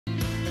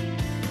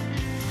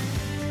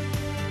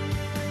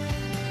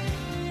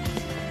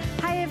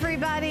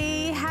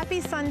everybody.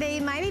 Happy Sunday.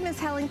 My name is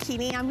Helen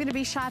Keeney. I'm going to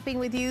be shopping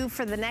with you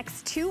for the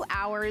next 2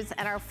 hours.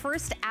 At our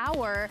first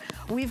hour,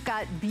 we've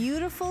got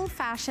beautiful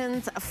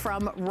fashions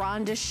from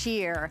Rhonda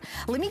Shear.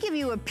 Let me give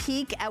you a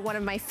peek at one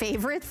of my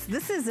favorites.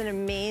 This is an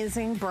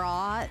amazing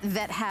bra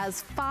that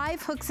has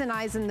 5 hooks and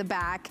eyes in the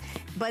back,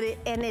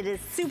 and it is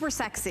super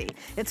sexy.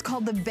 It's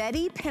called the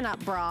Betty Pinup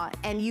Bra,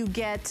 and you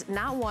get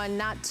not 1,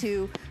 not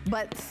 2,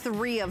 but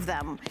 3 of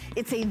them.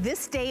 It's a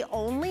this day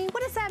only.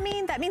 What does that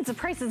mean? That means the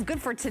price is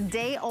good for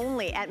today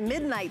only. At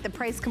midnight, the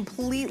price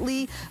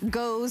completely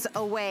goes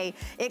away.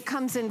 It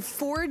comes in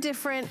 4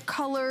 different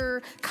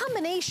color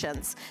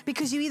combinations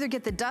because you either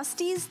get the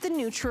dusties, the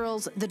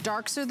neutrals, the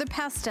darks, or the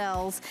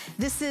pastels.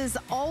 This is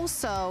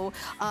also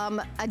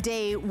a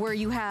day where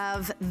you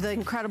have the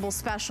incredible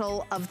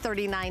special of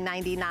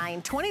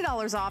 $39.99,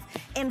 $20 off,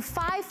 and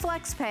 5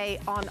 flex pay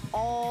on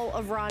all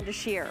of Rhonda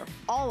Shear.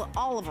 All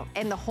of them,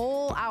 and the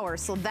whole hour.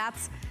 So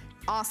that's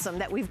awesome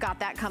that we've got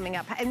that coming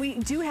up. And we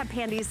do have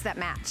panties that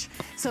match.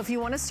 So if you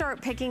want to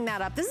start picking that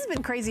up, this has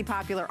been crazy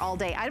popular all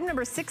day. Item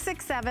number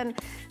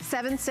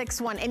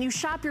 667761, and you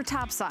shop your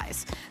top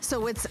size.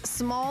 So it's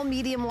small,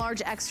 medium,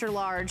 large, extra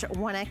large,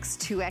 1X,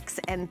 2X,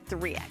 and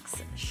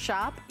 3X.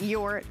 Shop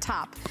your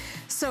top.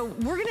 So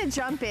we're gonna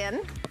jump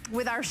in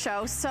with our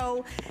show.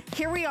 So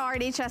here we are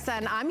at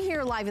HSN. I'm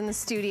here live in the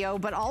studio,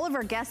 but all of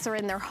our guests are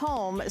in their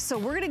home. So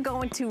we're gonna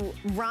go into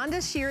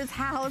Rhonda Shear's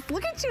house.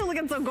 Look at you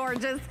looking so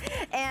gorgeous.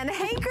 And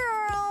hey,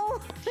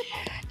 girl.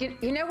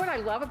 You know what I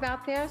love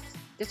about this?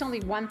 There's only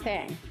one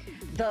thing.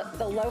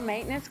 The low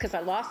maintenance, because I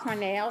lost my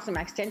nails and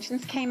my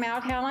extensions came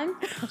out, Helen.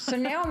 So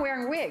now I'm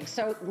wearing wigs.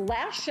 So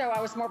last show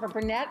I was more of a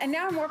brunette, and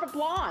now I'm more of a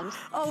blonde.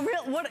 Oh,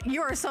 real? What?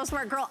 You are so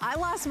smart, girl. I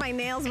lost my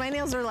nails. My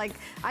nails are like,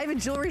 I have a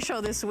jewelry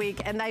show this week,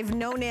 and I have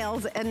no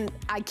nails, and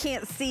I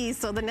can't see,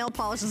 so the nail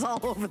polish is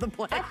all over the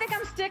place. I think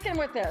I'm sticking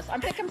with this. I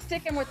think I'm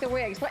sticking with the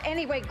wigs. But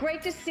anyway,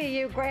 great to see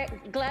you.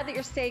 Glad that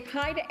you're safe.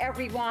 Hi to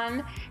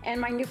everyone,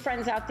 and my new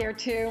friends out there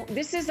too.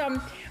 This is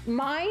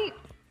my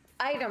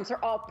items are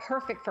all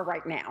perfect for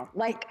right now.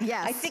 Like,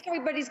 yes. I think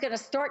everybody's going to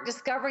start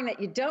discovering that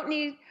you don't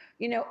need,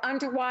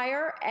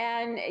 underwire,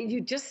 and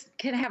you just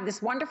can have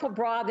this wonderful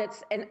bra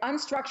that's an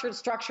unstructured,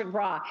 structured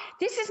bra.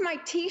 This is my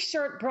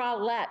t-shirt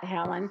bralette,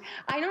 Helen.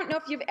 I don't know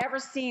if you've ever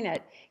seen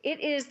it. It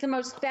is the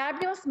most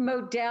fabulous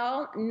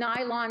modal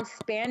nylon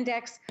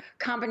spandex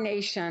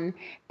combination,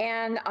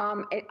 and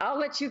I'll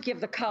let you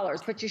give the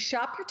colors, but you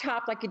shop your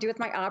top like you do with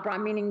my bra,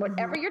 meaning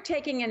whatever you're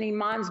taking in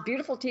Iman's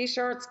beautiful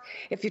t-shirts.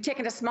 If you're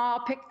taking a small,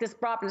 pick this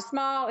bra in a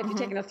small. If you're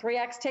taking a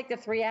 3X, take the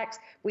 3X.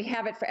 We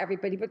have it for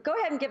everybody, but go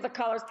ahead and give the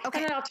colors, and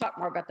then I'll talk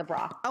more about the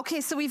bra.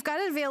 Okay, so we've got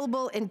it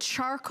available in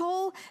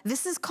charcoal.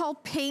 This is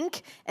called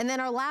pink, and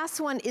then our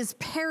last one is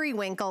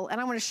periwinkle,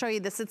 and I want to show you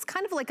this. It's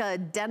kind of like a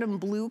denim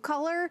blue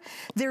color.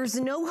 There's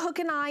no hook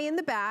and eye in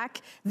the back.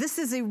 This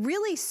is a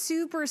really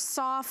super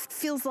soft,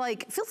 feels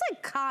like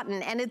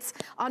cotton, and it's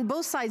on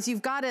both sides.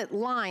 You've got it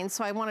lined,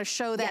 so I want to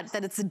show that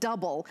that it's a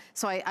double.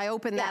 So I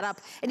open that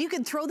up, and you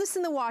can throw this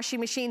in the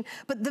washing machine.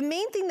 But the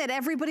main thing that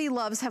everybody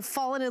loves, have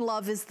fallen in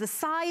love, is the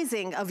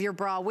sizing of your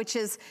bra, which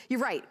is, you're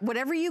right,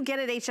 whatever you get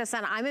at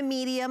HSN. I'm a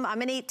medium,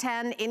 I'm an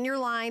 810, in your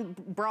line,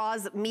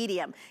 bras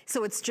medium.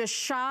 So it's just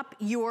shop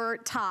your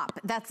top.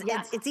 That's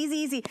it's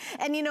easy.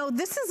 And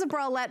this is a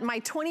bralette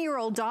my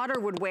 20-year-old daughter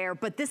would wear,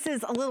 but this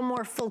is a little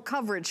more full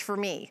coverage for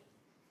me.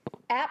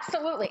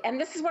 Absolutely, and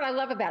this is what I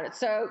love about it.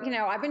 So,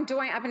 I've been at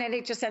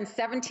HSN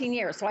 17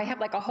 years, so I have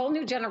like a whole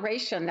new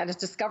generation that has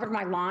discovered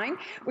my line,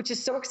 which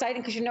is so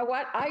exciting because you know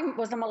what? I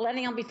was a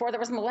millennial before there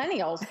was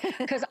millennials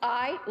because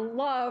I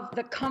love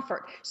the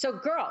comfort. So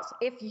girls,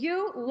 if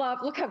you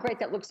look how great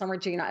that looks on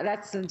Regina.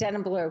 That's the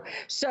denim blue.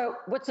 So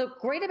what's so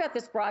great about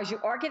this bra is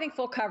you are getting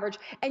full coverage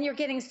and you're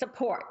getting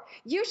support.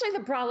 Usually the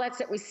bralettes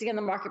that we see in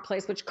the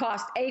marketplace, which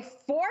cost a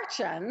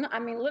fortune, I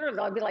mean, literally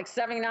they'll be like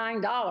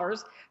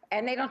 $79,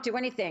 and they don't do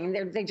anything.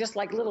 They're just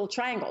like little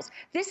triangles.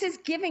 This is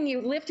giving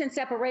you lift and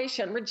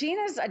separation.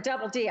 Regina's a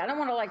double D. I don't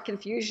want to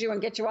confuse you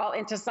and get you all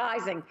into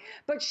sizing,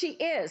 but she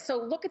is. So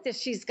look at this.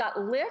 She's got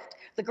lift.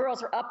 The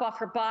girls are up off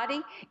her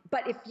body.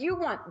 But if you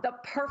want the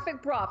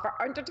perfect bra for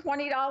under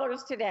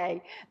 $20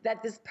 today,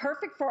 that is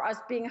perfect for us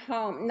being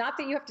home. Not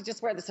that you have to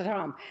just wear this at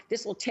home.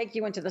 This will take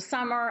you into the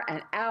summer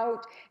and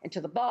out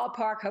into the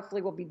ballpark.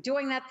 Hopefully we'll be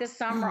doing that this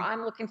summer.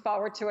 I'm looking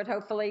forward to it,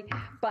 hopefully.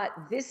 But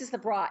this is the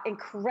bra.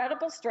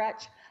 Incredible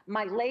stretch.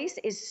 My lace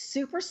is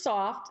super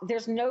soft.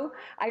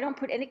 I don't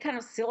put any kind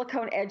of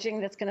silicone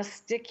edging that's going to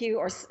stick you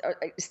or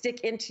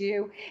stick into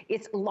you.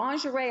 It's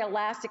lingerie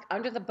elastic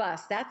under the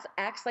bust. That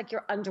acts like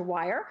your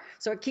underwire.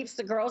 So it keeps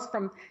the girls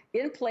from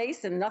in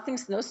place and no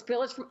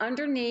spillage from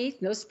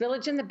underneath, no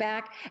spillage in the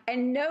back.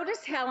 And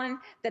notice, Helen,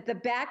 that the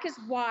back is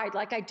wide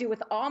like I do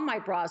with all my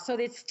bras. So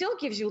it still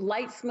gives you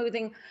light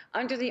smoothing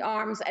under the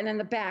arms and in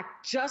the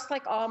back, just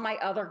like all my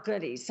other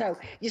goodies. So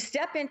you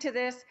step into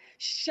this,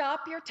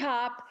 shop your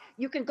top.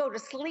 You can go to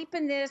sleep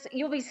in this.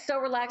 You'll be so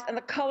relaxed, and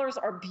the colors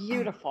are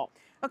beautiful.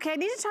 Okay, I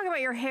need to talk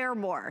about your hair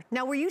more.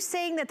 Now, were you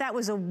saying that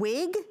was a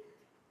wig?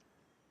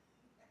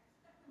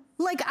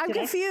 Like, I'm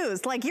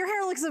confused. Like, your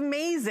hair looks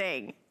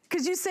amazing.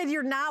 Because you said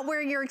you're not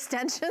wearing your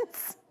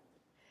extensions.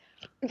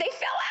 They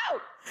fell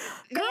out.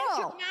 Girl,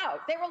 they took them out.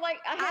 They were like,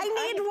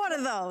 I need one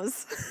of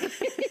those.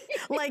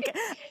 Like,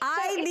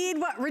 I need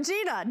what?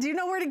 Regina, do you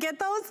know where to get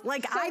those?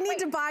 Like, I need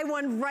to buy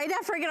one right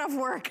after I get off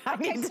work.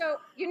 Okay, so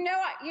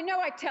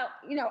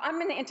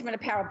I'm in the intimate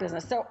apparel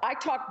business. So I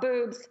talk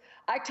boobs,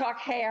 I talk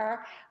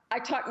hair, I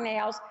talk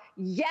nails.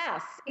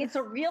 Yes, it's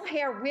a real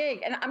hair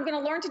wig, and I'm going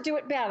to learn to do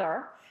it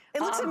better. It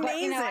looks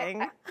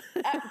amazing.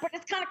 But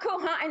it's kind of cool,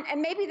 huh?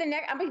 And maybe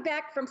I'll be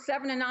back from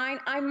 7 to 9.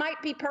 I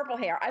might be purple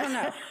hair. I don't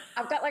know.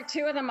 I've got like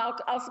 2 of them.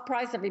 I'll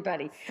surprise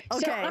everybody.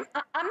 Okay. So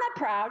I'm not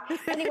proud.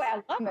 Anyway,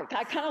 I love it.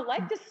 I kind of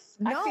like this.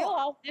 No, I feel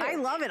all new. I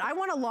love it. I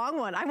want a long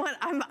one.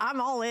 I'm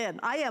all in.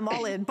 I am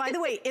all in. By the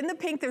way, in the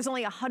pink, there's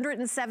only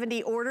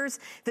 170 orders.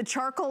 The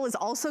charcoal is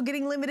also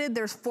getting limited.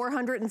 There's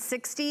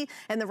 460,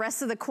 and the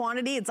rest of the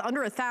quantity, it's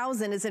under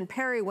 1,000, is in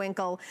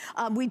periwinkle.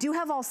 We do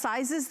have all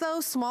sizes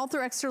though, small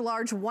through extra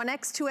large,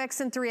 1X,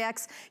 2X, and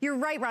 3X. You're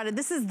right, Rhonda.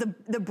 This is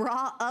the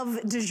bra of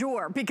du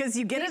jour because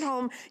you get it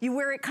home, you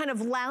wear it kind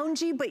of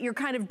loungy, but you're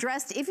kind of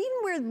dressed. If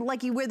you wear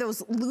like you wear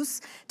those loose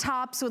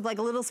tops with like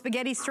a little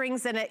spaghetti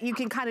strings in it, you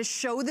can kind of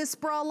show this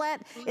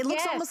bralette. It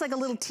looks almost like a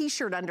little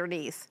t-shirt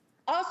underneath.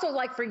 Also,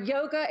 like for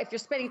yoga, if you're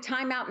spending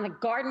time out in the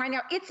garden right now,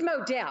 it's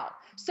modal.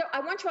 So I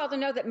want you all to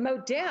know that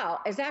modal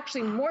is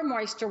actually more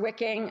moisture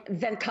wicking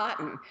than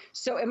cotton.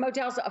 So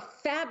modal is a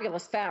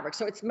fabulous fabric.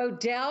 So it's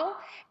modal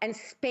and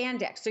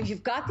spandex. So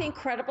you've got the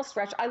incredible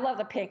stretch. I love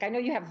the pink. I know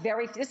you have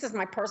this is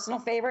my personal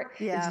favorite.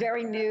 Yeah. It's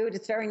very nude.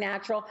 It's very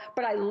natural.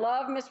 But I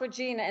love Miss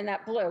Regina in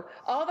that blue.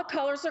 All the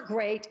colors are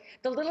great.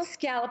 The little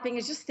scalloping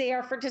is just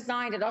there for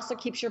design. It also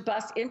keeps your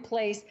bust in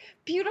place.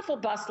 Beautiful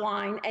bust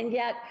line. And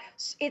yet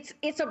it's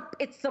the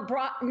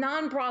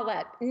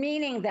non-bralette,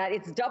 meaning that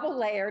it's double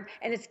layered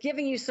and it's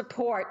giving you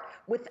support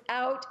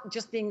without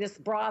just being this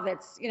bra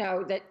that's,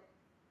 that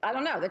I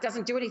don't know, that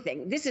doesn't do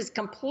anything. This is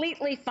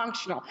completely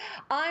functional.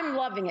 I'm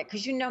loving it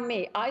because you know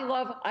me.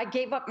 I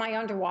gave up my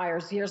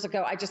underwires years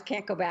ago. I just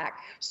can't go back.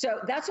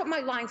 So that's what my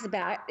line's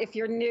about. If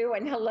you're new,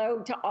 and hello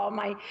to all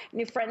my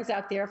new friends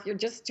out there. If you're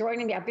just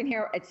joining me, I've been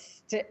here at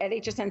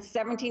HSN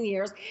 17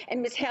 years.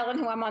 And Miss Helen,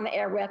 who I'm on the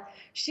air with,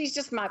 she's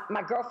just my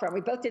girlfriend. We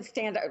both did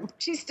stand-up.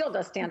 She still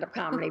does stand-up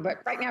comedy,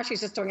 but right now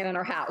she's just doing it in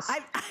her house.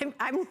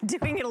 I'm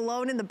doing it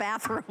alone in the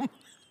bathroom.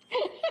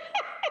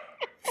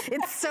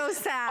 It's so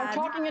sad. I'm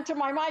talking into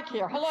my mic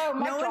here. Hello,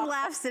 mic No one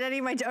laughs at any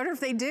of my, or if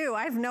they do,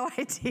 I have no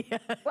idea.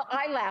 Well,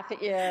 I laugh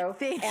at you.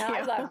 Thank you.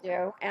 I love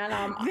you. And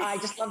I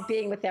just love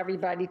being with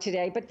everybody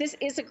today. But this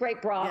is a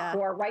great bra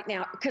for right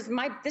now, because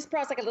this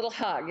bra is like a little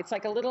hug. It's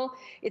like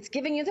it's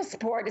giving you the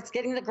support. It's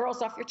getting the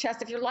girls off your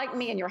chest. If you're like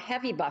me and you're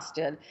heavy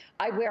busted,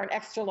 I wear an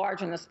extra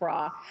large in this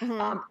bra.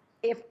 Mm-hmm.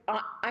 If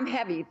I'm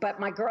heavy, but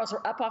my girls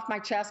are up off my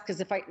chest, because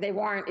if they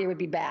weren't, it would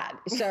be bad.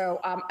 So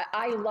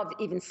I love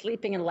even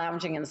sleeping and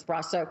lounging in this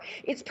bra. So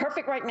it's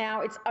perfect right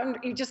now.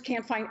 You just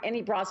can't find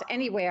any bras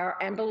anywhere.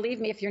 And believe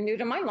me, if you're new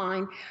to my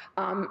line,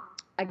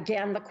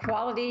 again, the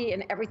quality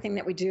and everything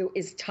that we do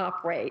is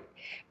top rate.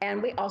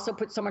 And we also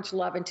put so much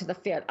love into the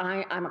fit.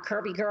 I'm a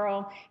curvy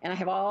girl, and I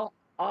have all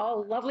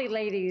lovely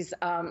ladies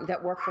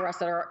that work for us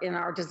that are in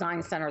our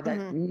design center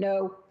that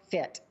know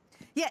fit.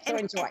 Yeah, so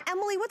enjoy. And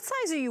Emily, what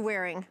size are you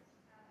wearing?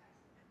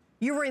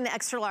 You're wearing the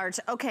extra large.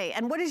 Okay,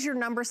 and what is your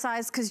number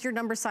size? Because your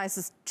number size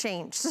has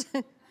changed.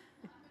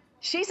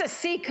 She's a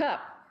C cup.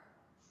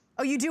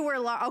 Oh, you do wear a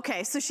large.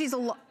 Okay, so she's a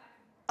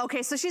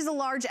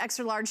large,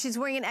 extra large. She's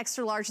wearing an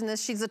extra large in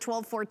this. She's a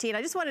 12, 14.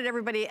 I just wanted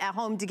everybody at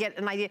home to get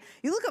an idea.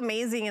 You look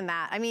amazing in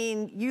that. I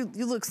mean, you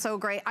look so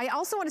great. I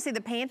also want to say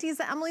the panties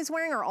that Emily's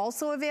wearing are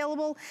also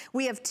available.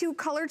 We have 2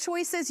 color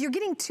choices. You're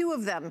getting 2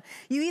 of them.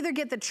 You either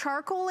get the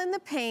charcoal and the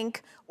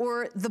pink,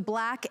 or the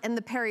black and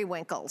the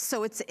periwinkle.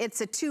 So it's a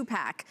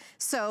 2-pack.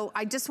 So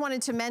I just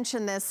wanted to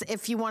mention this.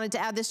 If you wanted to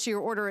add this to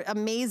your order,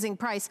 amazing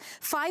price.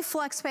 5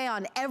 flex pay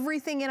on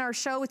everything in our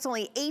show. It's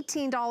only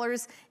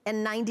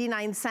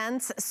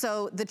 $18.99.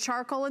 So the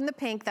charcoal and the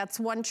pink, that's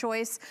one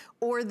choice,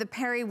 or the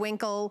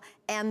periwinkle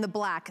and the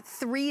black,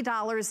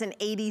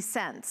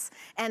 $3.80.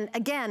 And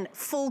again,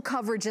 full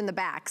coverage in the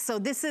back. So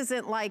this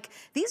isn't like,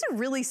 these are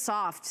really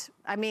soft.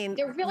 I mean,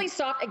 they're really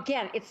soft.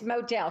 Again, it's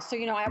modal. So,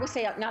 I always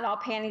say not all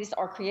panties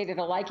are created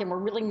alike, and we're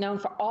really known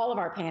for all of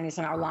our panties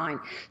in our line.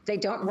 They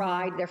don't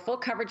ride. They're full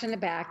coverage in the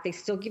back. They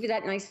still give you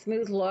that nice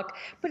smooth look,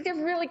 but they're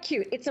really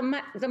cute.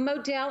 The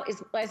modal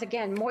is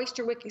again,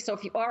 moisture wicking. So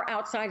if you are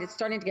outside, it's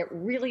starting to get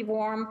really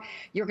warm.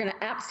 You're going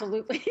to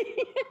absolutely,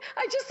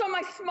 I just saw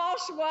my small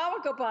Chihuahua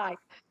go by.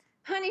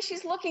 Honey,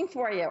 she's looking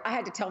for you. I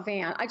had to tell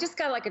Van. I just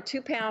got like a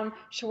 2-pound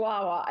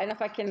Chihuahua, and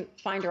if I can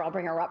find her, I'll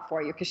bring her up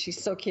for you, because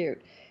she's so cute.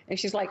 And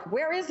she's like,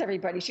 where is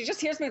everybody? She just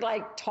hears me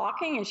like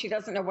talking, and she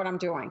doesn't know what I'm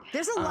doing.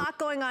 There's a lot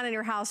going on in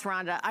your house,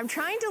 Rhonda. I'm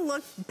trying to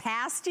look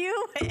past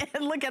you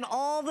and look at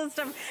all the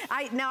stuff.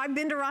 Now I've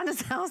been to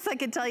Rhonda's house. I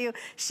can tell you,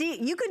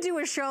 you could do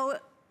a show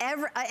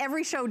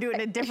every show do it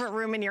in a different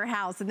room in your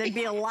house, and there'd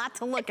be a lot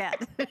to look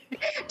at.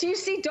 Do you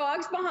see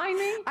dogs behind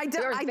me? I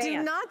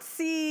do not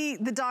see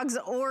the dogs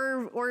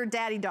or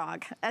Daddy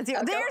Dog.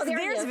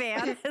 There's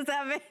Van. Is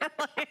that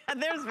Van?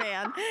 There's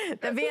Van.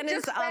 The Van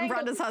is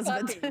Rhonda's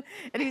husband,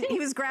 and he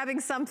was grabbing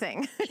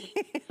something.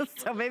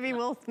 So maybe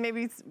we'll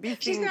be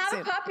She's not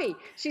soon. A puppy.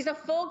 She's a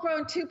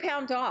full-grown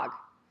 2-pound dog.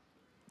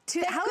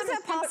 How is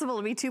that possible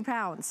to be 2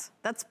 pounds?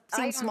 That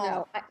seems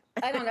small.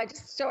 I don't know. I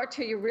just show it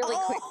to you really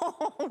quick.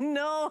 Oh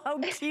no, how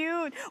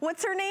cute.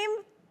 What's her name?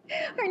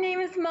 Her name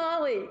is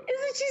Molly.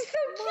 Isn't she so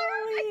cute?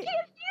 I can't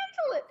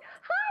handle it.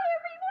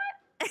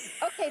 Hi,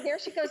 everyone. Okay, there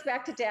she goes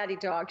back to Daddy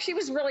Dog. She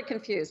was really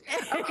confused.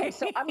 Okay,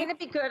 so I'm going to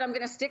be good. I'm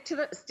going to stick to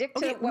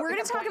what we're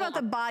going to talk about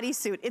the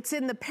bodysuit. It's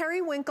in the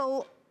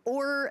periwinkle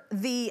or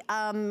the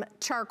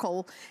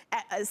charcoal,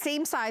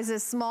 same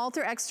sizes, small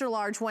through extra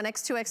large,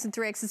 1X, 2X, and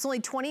 3X. It's only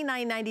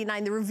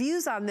 $29.99. The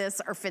reviews on this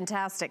are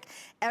fantastic.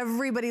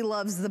 Everybody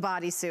loves the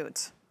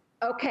bodysuit.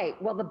 Okay,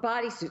 well, the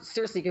bodysuit,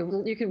 seriously,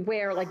 you could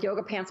wear like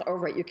yoga pants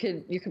over it. You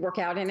could work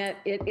out in it.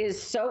 It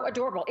is so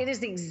adorable. It is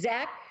the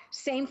exact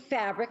same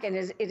fabric, and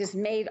it is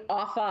made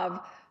off of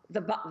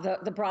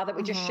the bra that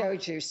we just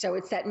showed you. So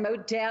it's that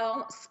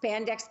modal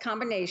spandex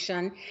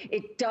combination.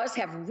 It does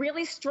have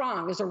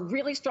there's a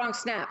really strong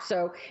snap.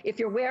 So if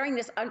you're wearing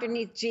this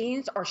underneath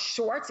jeans or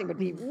shorts, it would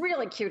be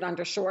really cute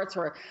under shorts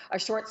or a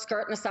short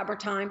skirt in the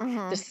summertime.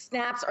 The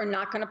snaps are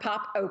not going to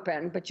pop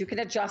open, but you can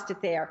adjust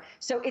it there.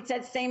 So it's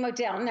that same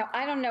modal. Now,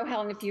 I don't know,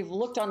 Helen, if you've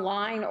looked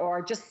online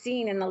or just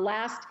seen in the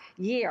last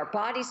year,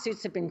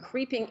 bodysuits have been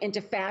creeping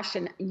into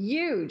fashion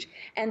huge.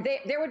 And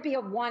there would be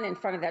a 1 in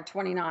front of that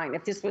 29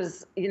 if this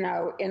was,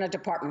 in a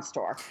department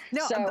store.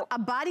 No, so,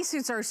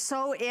 bodysuits are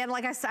so in.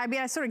 Like I said,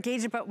 I sort of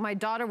gauge it, but my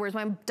daughter wears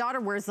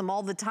them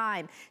all the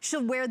time.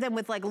 She'll wear them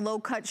with like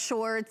low-cut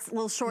shorts,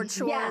 little short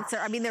shorts.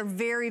 Yes. They're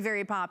very,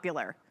 very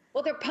popular.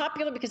 Well, they're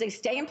popular because they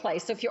stay in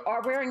place. So if you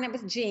are wearing them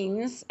with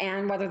jeans,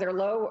 and whether they're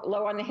low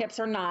on the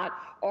hips or not,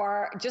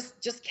 or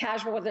just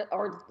casual with it,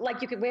 or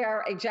like you could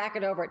wear a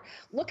jacket over it.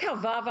 Look how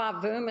va-va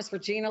voom Miss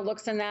Regina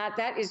looks in that.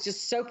 That is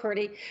just so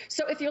pretty.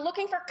 So if you're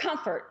looking for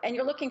comfort and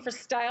you're looking for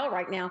style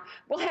right now,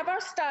 we'll have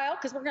our style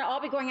because we're going to all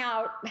be going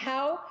out.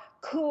 How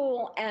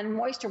cool and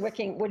moisture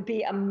wicking would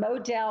be a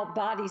modal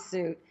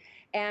bodysuit.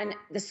 And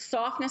the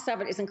softness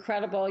of it is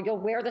incredible. You'll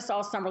wear this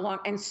all summer long,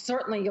 and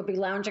certainly you'll be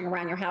lounging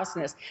around your house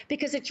in this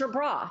because it's your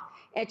bra.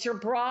 It's your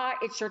bra,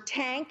 it's your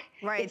tank,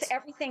 it's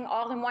everything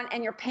all in one,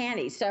 and your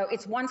panties. So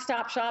it's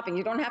one-stop shopping.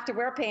 You don't have to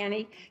wear a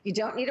panty. You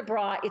don't need a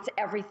bra. It's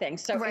everything.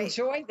 So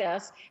enjoy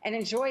this and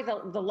enjoy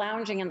the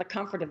lounging and the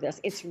comfort of this.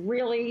 It's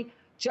really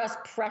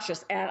just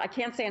precious. And I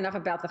can't say enough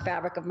about the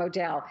fabric of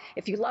modal.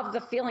 If you love the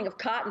feeling of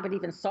cotton, but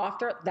even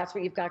softer, that's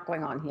what you've got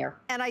going on here.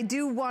 And I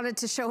do wanted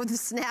to show the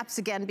snaps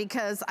again,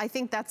 because I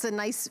think that's a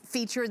nice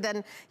feature.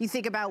 Then you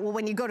think about, well,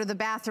 when you go to the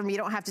bathroom, you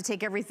don't have to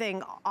take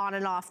everything on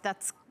and off.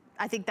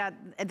 I think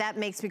that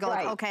makes me go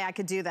like, okay, I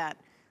could do that.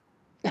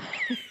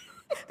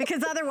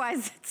 Because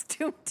otherwise it's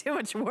too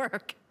much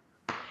work.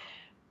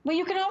 Well,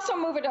 you can also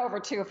move it over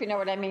too, if you know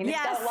what I mean.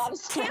 Yes, it's got a lot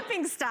of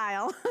camping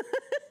style.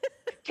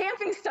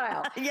 Camping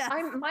style. Yes.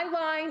 My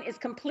line is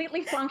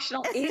completely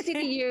functional, easy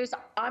to use.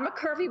 I'm a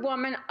curvy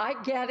woman. I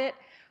get it.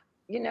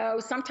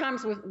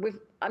 Sometimes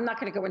I'm not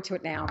going to go into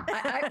it now.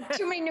 I have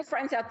too many new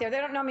friends out there. They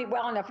don't know me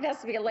well enough. It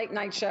has to be a late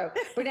night show.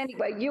 But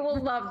anyway, you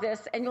will love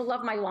this, and you'll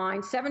love my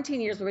line.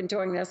 17 years we've been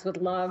doing this with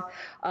love.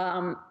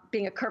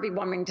 Being a curvy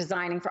woman,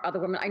 designing for other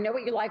women. I know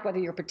what you like, whether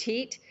you're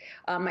petite.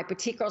 My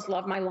petite girls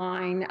love my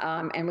line,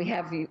 and we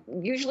have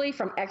usually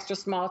from extra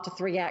small to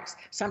 3X,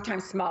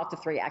 sometimes small to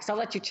 3X. I'll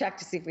let you check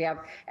to see if we have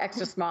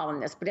extra small in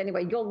this. But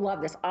anyway, you'll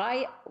love this.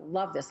 I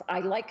love this. I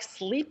like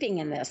sleeping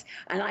in this,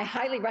 and I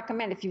highly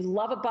recommend if you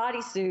love a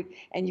bodysuit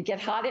and you get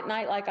hot at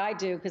night like I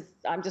do, because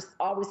I'm just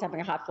always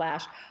having a hot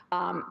flash,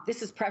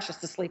 this is precious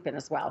to sleep in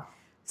as well.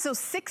 So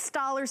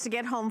 $6 to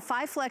get home,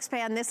 5 flex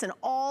pay on this and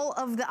all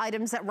of the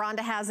items that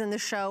Rhonda has in the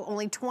show,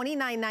 only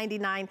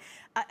 $29.99.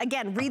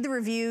 Again, read the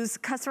reviews,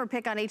 customer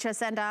pick on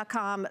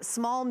hsn.com,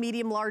 small,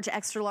 medium, large,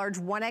 extra large,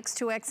 1X,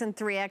 2X, and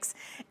 3X.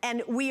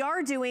 And we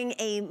are doing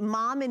a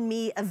Mom and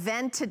Me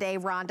event today,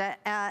 Rhonda.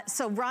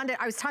 So Rhonda,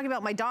 I was talking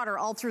about my daughter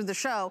all through the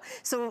show.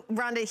 So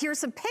Rhonda, here's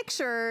some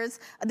pictures.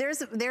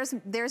 There's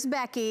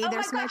Becky. Oh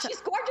my gosh,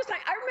 she's gorgeous.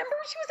 I remember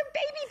when she was a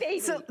baby.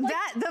 So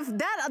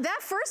that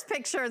first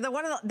picture,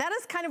 that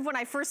is kind of when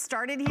I first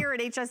started here at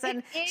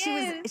HSN.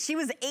 She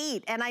was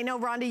 8, and I know,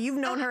 Rhonda, you've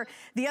known her.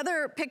 The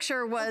other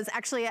picture was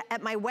actually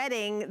at my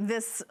wedding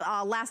this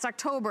last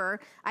October.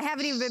 I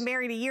haven't even been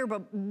married a year,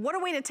 but what a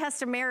way to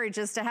test a marriage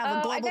is to have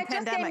a global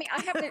pandemic.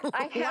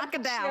 Lock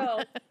it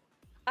down.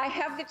 I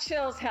have the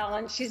chills,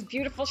 Helen. She's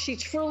beautiful. She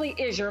truly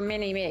is your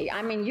mini me.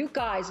 I mean, you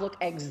guys look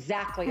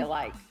exactly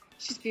alike.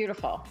 She's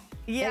beautiful.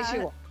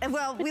 Yeah,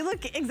 well, we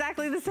look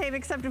exactly the same,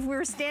 except if we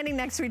were standing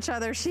next to each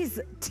other, she's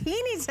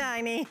teeny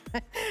tiny,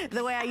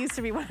 the way I used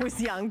to be when I was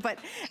young, but,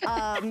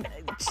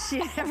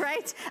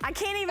 right? I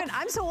can't even,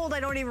 I'm so old I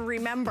don't even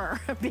remember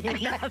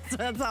being that, so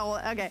that's how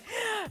old, okay.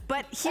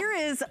 But here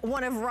is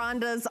one of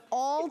Rhonda's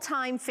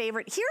all-time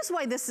favorite, here's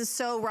why this is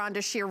so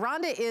Rhonda Shear.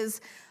 Rhonda is,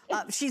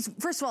 she's,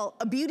 first of all,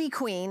 a beauty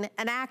queen,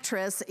 an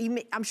actress.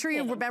 I'm sure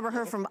you remember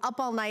her from Up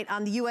All Night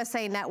on the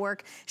USA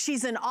Network.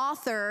 She's an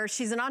author,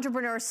 she's an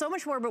entrepreneur, so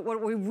much more, but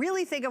what we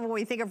really think of when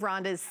we think of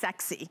Rhonda is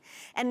sexy.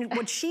 And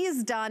what she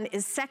has done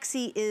is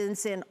sexy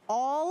is in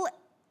all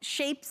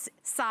shapes,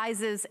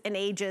 sizes, and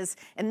ages,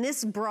 and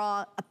this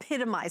bra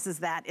epitomizes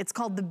that. It's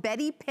called the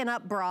Betty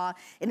Pinup Bra,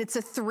 and it's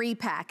a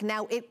 3-pack.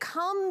 Now, it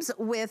comes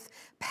with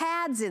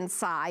pads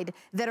inside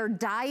that are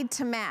dyed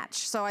to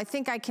match. So I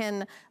think I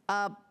can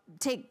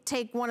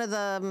take one of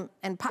them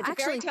and actually,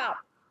 the very top.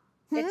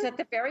 It's at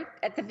the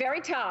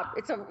very top.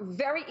 It's a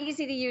very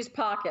easy to use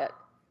pocket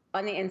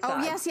on the inside.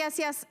 Oh, yes, yes,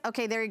 yes.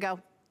 Okay, there you go.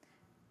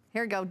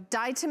 Here we go,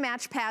 dyed to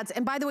match pads.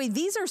 And by the way,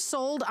 these are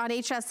sold on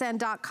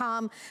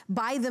hsn.com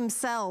by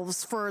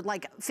themselves for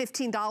like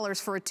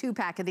 $15 for a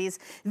 2-pack of these.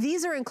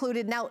 These are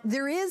included. Now,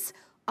 there is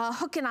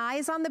hook and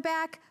eyes on the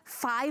back,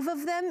 5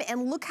 of them,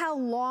 and look how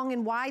long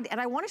and wide. And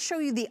I wanna show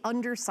you the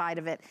underside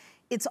of it.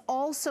 It's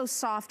also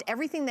soft.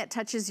 Everything that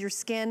touches your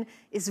skin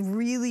is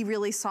really,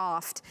 really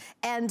soft.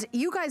 And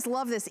you guys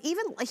love this.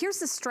 Even, here's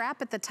the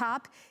strap at the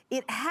top.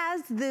 It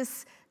has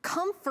this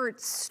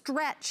comfort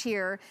stretch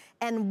here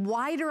and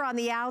wider on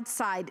the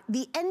outside.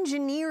 The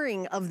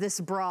engineering of this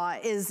bra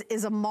is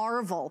a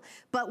marvel.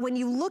 But when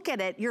you look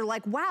at it, you're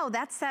like, wow,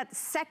 that's that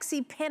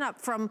sexy pinup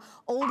from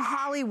old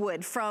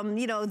Hollywood from,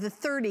 you know, the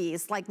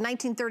 30s, like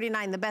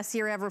 1939, the best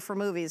year ever for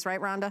movies,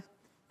 right, Rhonda?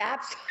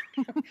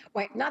 Absolutely.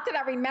 Wait, not that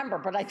I remember,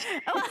 but I...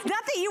 Not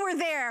that you were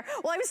there.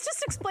 Well, I was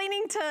just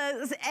explaining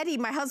to Eddie,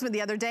 my husband,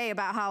 the other day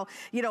about how,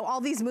 you know, all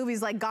these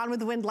movies like Gone with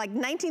the Wind, like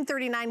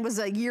 1939 was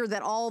a year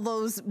that all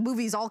those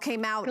movies all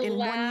came out in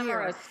 1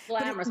 year.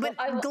 Glamorous.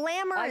 But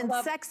glamour and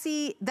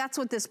sexy, that's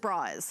what this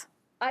bra is.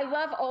 I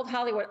love old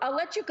Hollywood. I'll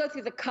let you go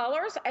through the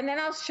colors, and then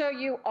I'll show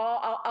you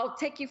all, I'll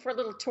take you for a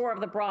little tour of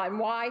the bra and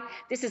why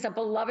this is a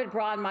beloved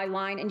bra in my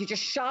line, and you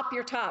just shop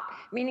your top.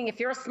 Meaning if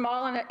you're a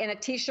small in a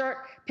t-shirt,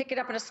 pick it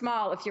up in a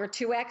small. If you're a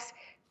 2X,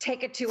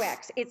 take a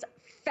 2X. It's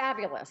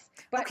fabulous.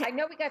 But okay. I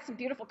know we got some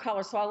beautiful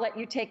colors, so I'll let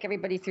you take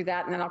everybody through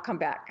that, and then I'll come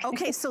back.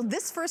 Okay, so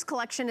this first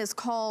collection is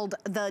called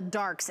the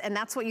Darks, and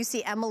that's what you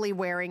see Emily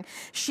wearing.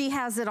 She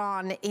has it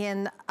on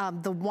in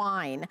the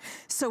wine.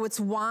 So it's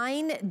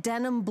wine,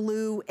 denim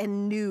blue,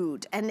 and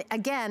nude. And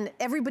again,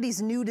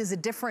 everybody's nude is a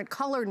different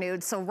color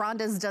nude, so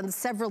Rhonda's done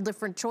several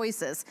different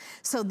choices.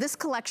 So this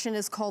collection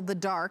is called the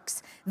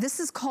Darks. This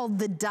is called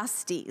the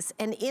Dusties.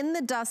 And in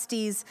the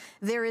Dusties,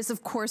 there is,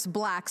 of course,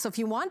 black. So if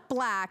you want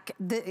black,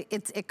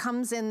 it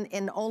comes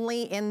in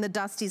only in the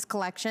Dusties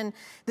collection.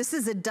 This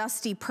is a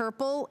dusty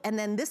purple, and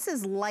then this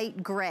is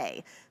light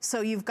gray.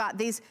 So you've got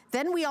these.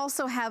 Then we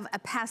also have a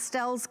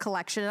pastels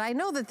collection, and I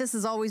know that this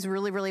is always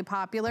really, really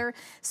popular.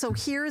 So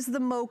here's the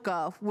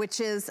mocha,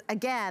 which is,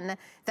 again,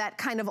 that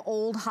kind of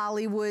old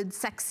Hollywood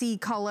sexy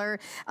color.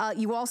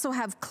 You also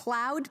have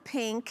cloud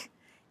pink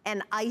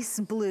and ice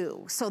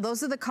blue. So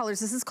those are the colors.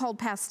 This is called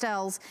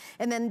pastels.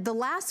 And then the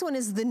last one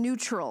is the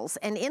neutrals.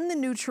 And in the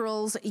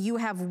neutrals, you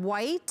have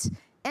white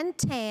and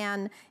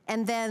tan,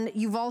 and then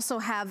you've also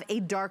have a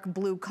dark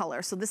blue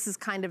color. So this is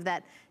kind of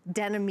that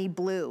denim-y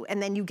blue.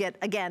 And then you get,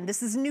 again,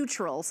 this is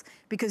neutrals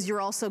because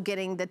you're also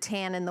getting the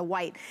tan and the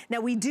white.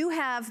 Now we do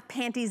have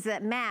panties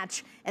that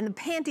match, and the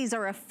panties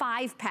are a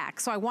 5-pack.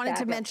 So I wanted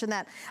to mention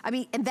that. I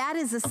mean, and that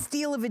is a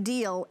steal of a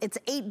deal. It's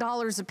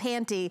 $8 a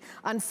panty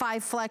on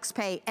 5 flex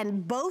pay,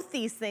 and both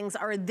these things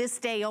are this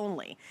day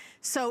only.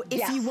 So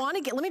if you want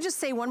to get, let me just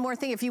say one more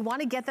thing. If you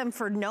want to get them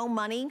for no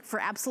money, for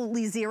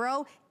absolutely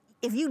zero,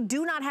 if you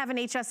do not have an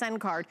HSN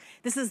card,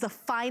 this is the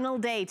final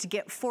day to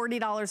get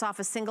 $40 off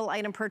a single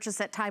item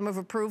purchase at time of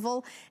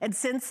approval. And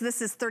since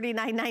this is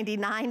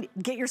 $39.99,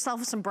 get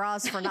yourself some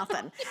bras for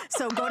nothing.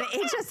 So go to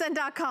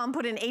hsn.com,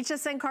 put an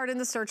HSN card in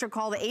the search, or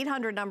call the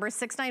 800 number,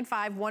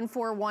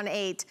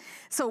 695-1418.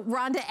 So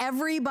Rhonda,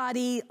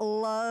 everybody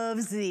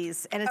loves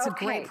these, and it's a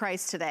great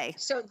price today.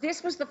 So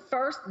this was the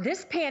first,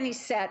 this panty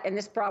set and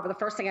this bra were the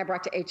first thing I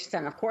brought to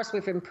HSN. Of course,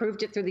 we've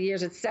improved it through the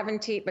years. It's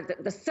 17,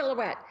 but the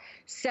silhouette,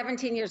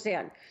 17 years in.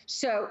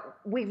 So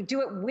we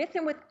do it with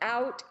and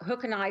without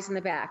hook and eyes in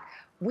the back.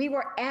 We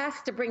were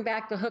asked to bring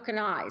back the hook and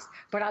eyes,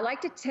 but I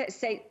like to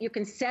say you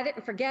can set it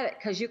and forget it,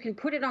 because you can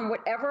put it on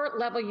whatever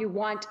level you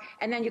want,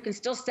 and then you can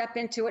still step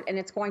into it and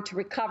it's going to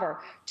recover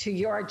to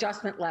your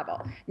adjustment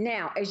level.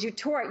 Now, as you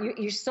tore it,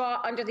 you saw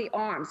under the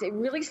arms. It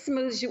really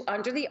smooths you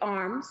under the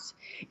arms.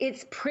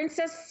 It's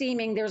princess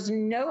seaming. There's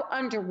no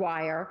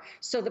underwire.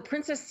 So the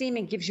princess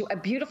seaming gives you a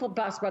beautiful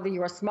bust, whether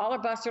you're a smaller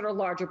busted or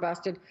larger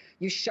busted.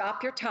 You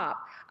shop your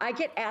top. I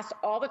get asked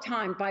all the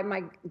time by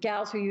my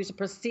gals who use a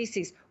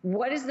prosthesis,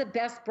 what is the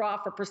best best bra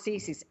for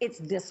prostheses? It's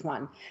this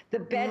one. The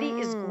Betty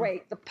is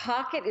great. The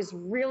pocket is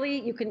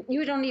really,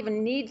 you don't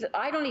even need,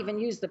 I don't even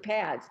use the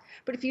pads.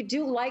 But if you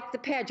do like the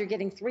pad, you're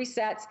getting 3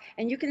 sets,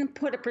 and you can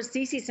put a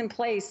prosthesis in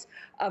place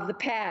of the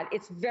pad.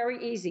 It's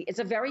very easy. It's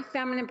a very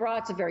feminine bra.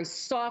 It's a very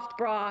soft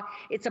bra.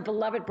 It's a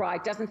beloved bra.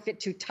 It doesn't fit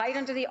too tight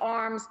under the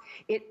arms.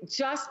 It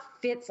just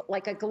fits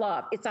like a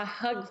glove. It's a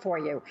hug for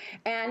you.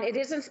 And it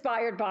is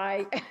inspired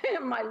by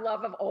my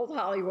love of old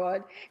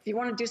Hollywood. If you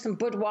want to do some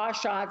boudoir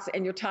shots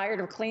and you're tired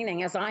of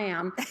cleaning, as I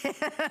am,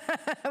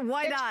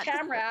 why not? Get your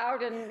camera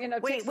out and,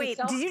 wait,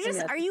 did you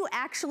just, are you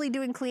actually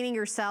doing cleaning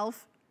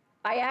yourself?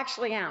 I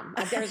actually am.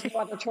 There's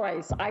no other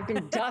choice. I've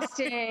been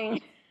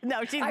dusting.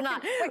 No, she's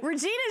not.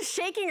 Regina's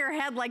shaking her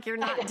head like you're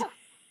not.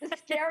 The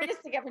scariest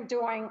thing I've been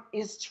doing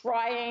is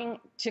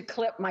trying to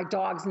clip my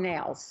dog's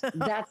nails.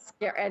 That's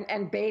scary,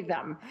 and bathe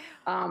them.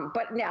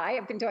 But yeah, I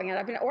have been doing it.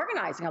 I've been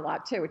organizing a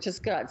lot too, which is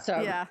good. So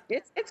yeah,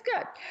 it's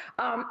good.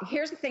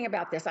 Here's the thing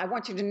about this. I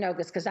want you to know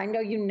this because I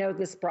know you know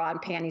this bra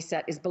and panty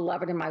set is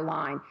beloved in my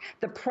line.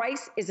 The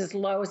price is as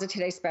low as a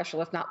Today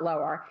Special, if not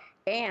lower.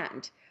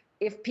 And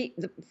if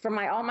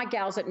all my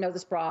gals that know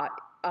this bra,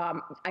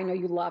 I know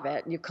you love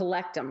it, you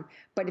collect them,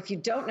 but if you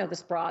don't know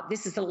this bra,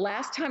 this is the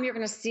last time you're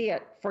going to see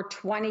it for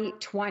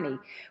 2020.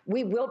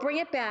 We will bring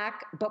it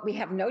back, but we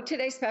have no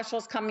Today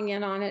Specials coming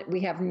in on it. We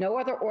have no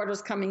other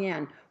orders coming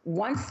in.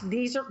 Once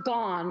these are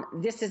gone,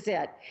 this is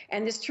it.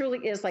 And this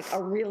truly is like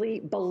a really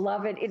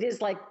beloved, it's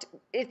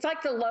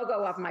like the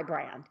logo of my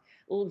brand.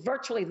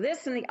 Virtually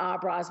this and the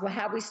bras were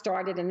how we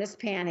started, and this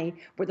panty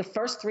were the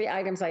first 3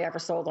 items I ever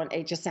sold on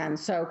HSN.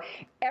 So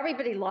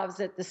everybody loves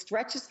it. The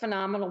stretch is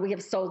phenomenal. We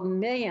have sold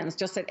millions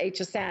just at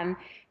HSN.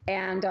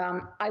 And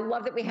I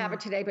love that we have it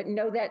today, but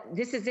know that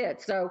this is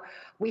it. So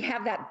we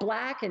have that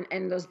black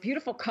and those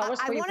beautiful colors.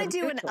 I want to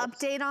do an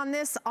update on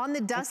this. On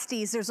the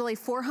Dusties, there's only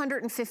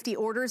 450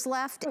 orders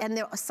left, and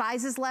the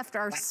sizes left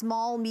are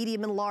small,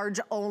 medium, and large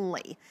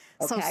only.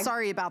 So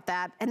sorry about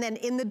that. And then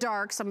in the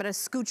dark, so I'm going to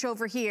scooch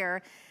over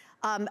here.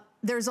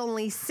 There's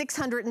only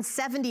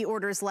 670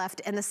 orders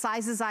left, and the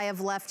sizes I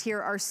have left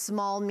here are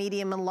small,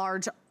 medium, and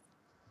large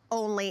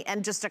only,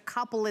 and just a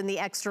couple in the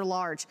extra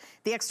large.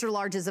 The extra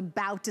large is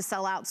about to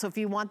sell out. So if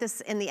you want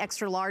this in the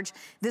extra large,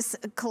 this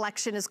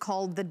collection is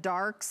called the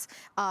Darks.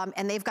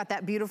 And they've got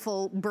that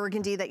beautiful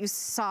burgundy that you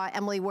saw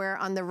Emily wear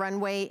on the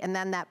runway, and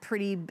then that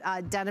pretty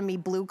denim-y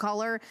blue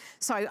color.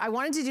 So I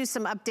wanted to do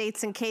some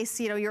updates in case,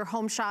 you're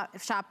home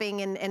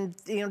shopping and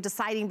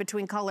deciding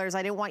between colors.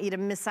 I didn't want you to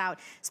miss out,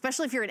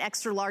 especially if you're an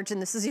extra large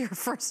and this is your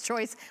first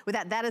choice. With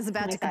that is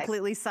about to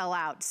completely sell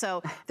out.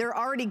 So they're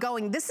already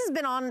going. This has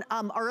been on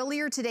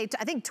earlier today,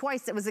 I think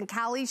twice. It was in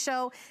Callie's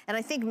show, and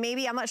I think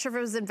maybe, I'm not sure if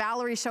it was in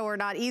Valerie's show or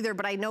not either,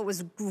 but I know it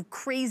was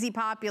crazy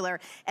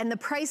popular. And the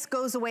price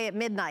goes away at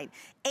midnight.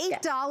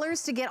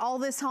 $8 to get all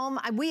this home.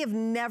 We have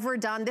never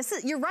done this.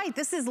 You're right,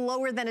 this is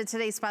lower than a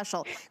Today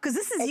Special, because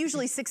this is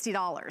usually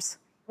 $60.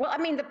 Well, I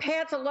mean, the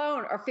pads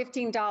alone are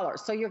 $15.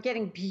 So you're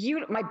getting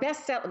beautiful,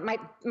 my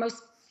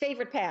most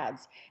favorite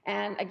pads.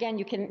 And again,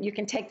 you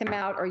can take them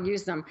out or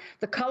use them.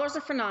 The colors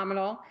are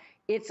phenomenal.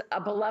 It's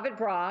a beloved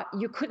bra.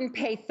 You couldn't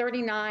pay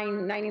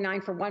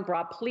 $39.99 for one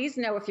bra. Please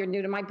know, if you're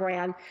new to my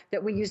brand,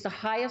 that we use the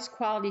highest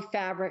quality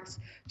fabrics.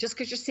 Just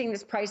because you're seeing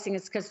this pricing,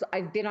 it's because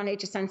I've been on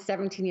HSN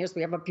 17 years.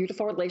 We have a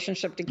beautiful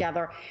relationship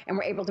together, and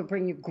we're able to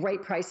bring you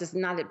great prices,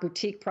 not at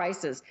boutique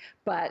prices.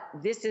 But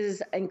this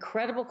is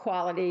incredible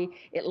quality.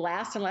 It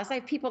lasts and lasts. I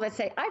have people that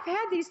say, I've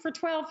had these for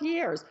 12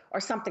 years or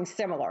something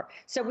similar.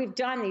 So we've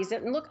done these.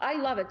 And look, I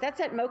love it. That's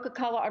that mocha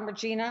color on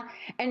Regina.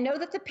 And know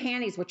that the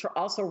panties, which are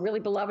also really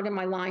beloved in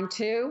my line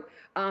too,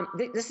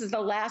 this is the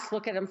last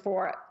look at them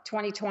for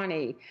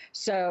 2020.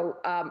 So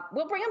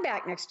we'll bring them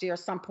back next year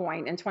some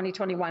point in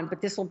 2021,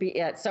 but this will be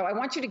it. So I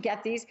want you to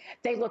get these.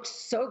 They look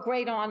so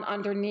great on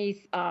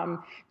underneath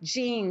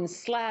jeans,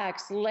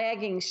 slacks,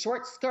 leggings,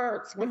 short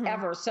skirts,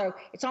 whatever. So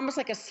it's almost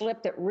like a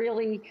slip that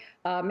really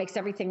makes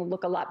everything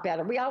look a lot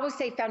better. We always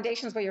say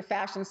foundation's where your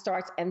fashion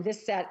starts, and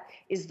this set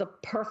is the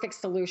perfect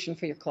solution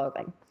for your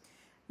clothing.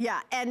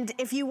 Yeah, and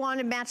if you want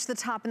to match the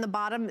top and the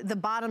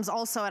bottoms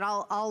also, and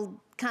I'll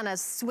kind of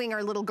swing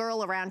our little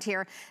girl around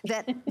here,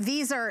 that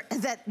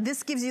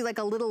this gives you like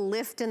a little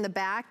lift in the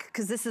back,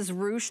 because this is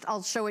ruched.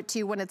 I'll show it to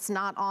you when it's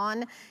not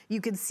on.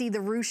 You can see the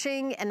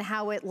ruching and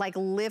how it like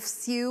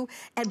lifts you.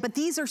 But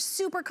these are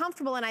super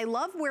comfortable, and I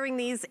love wearing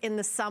these in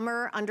the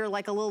summer under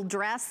like a little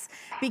dress,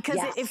 because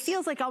it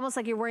feels like almost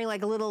like you're wearing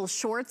like a little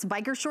shorts,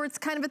 biker shorts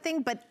kind of a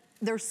thing, but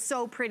they're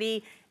so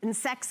pretty and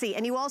sexy.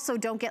 And you also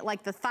don't get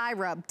like the thigh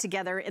rub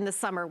together in the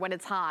summer when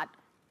it's hot.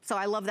 So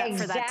I love that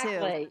for that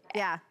too.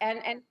 Yeah.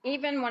 And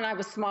even when I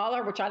was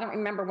smaller, which I don't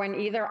remember when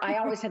either, I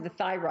always had the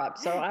thigh rub.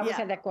 So I always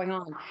had that going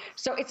on.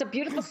 So it's a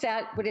beautiful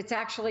set, but it's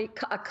actually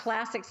a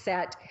classic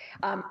set.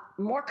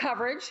 More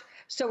coverage,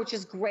 so which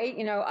is great.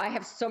 I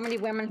have so many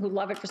women who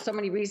love it for so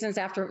many reasons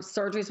after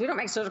surgeries. We don't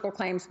make surgical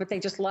claims, but they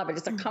just love it.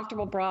 It's a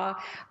comfortable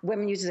bra.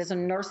 Women use it as a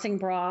nursing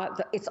bra.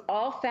 It's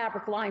all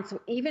fabric lined.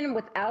 So even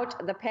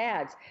without the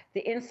pads,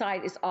 the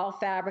inside is all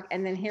fabric.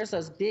 And then here's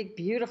those big,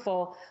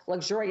 beautiful,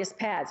 luxurious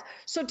pads.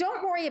 So So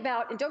don't worry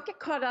about, and don't get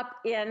caught up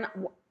in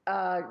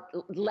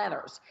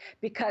letters,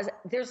 because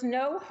there's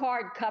no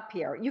hard cup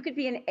here. You could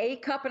be an A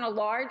cup and a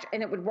large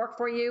and it would work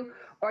for you,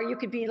 or you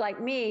could be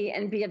like me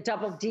and be a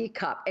double D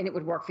cup and it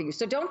would work for you.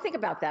 So don't think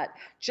about that.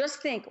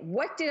 Just think,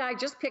 what did I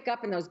just pick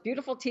up in those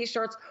beautiful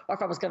t-shirts? Or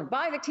if I was going to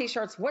buy the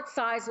t-shirts, what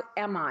size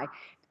am I?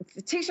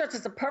 The t-shirts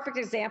is a perfect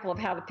example of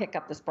how to pick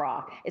up this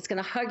bra. It's going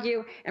to hug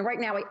you. And right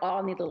now we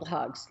all need little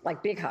hugs,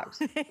 like big hugs.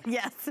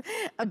 Yes,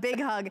 a big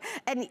hug.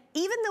 And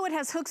even though it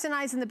has hooks and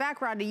eyes in the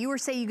background, you were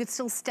saying you could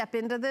still step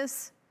into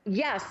this?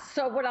 Yes.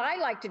 So what I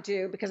like to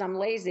do, because I'm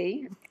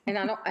lazy and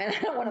I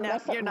don't want to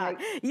mess up. You're not.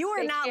 You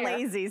are not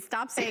lazy.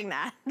 Stop saying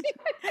that.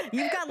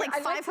 You've got like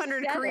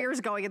 500 careers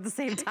going at the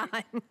same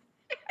time.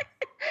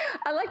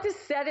 I like to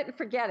set it and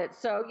forget it.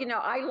 So, you know,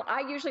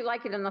 I usually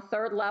like it in the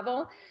 3rd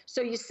level.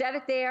 So you set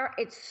it there,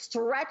 it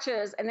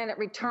stretches, and then it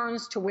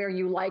returns to where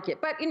you like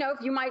it. But, you know,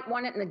 if you might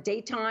want it in the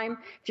daytime,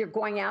 if you're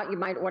going out, you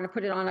might want to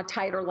put it on a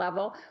tighter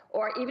level.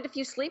 Or even if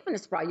you sleep in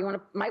this bra, you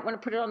might want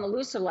to put it on the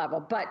looser level.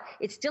 But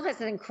it still has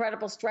an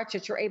incredible stretch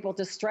that you're able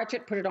to stretch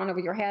it, put it on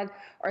over your head,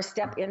 or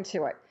step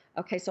into it.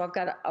 Okay, so I've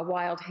got a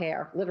wild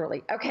hair,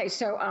 literally. Okay,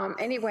 so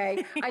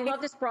anyway, I love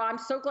this bra. I'm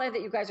so glad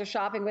that you guys are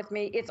shopping with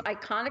me. It's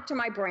iconic to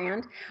my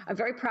brand. I'm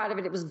very proud of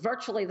it. It was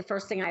virtually the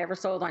first thing I ever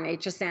sold on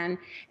HSN.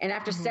 And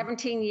after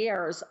 17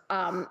 years,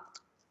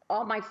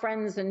 all my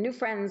friends and new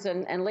friends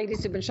and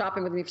ladies who've been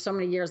shopping with me for so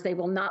many years, they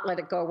will not let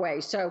it go away.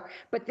 So,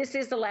 but this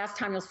is the last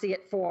time you'll see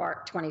it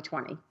for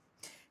 2020.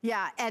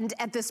 Yeah, and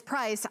at this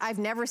price, I've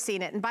never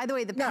seen it. And by the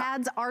way, the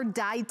pads are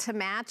dyed to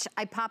match.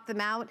 I popped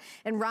them out,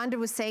 and Rhonda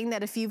was saying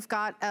that if you've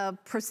got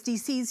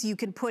prostheses, you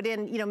can put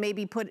in, you know,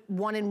 maybe put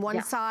one in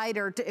one side,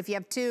 or if you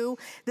have two.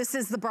 This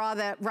is the bra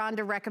that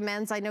Rhonda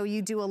recommends. I know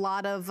you do a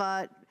lot of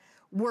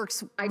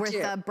works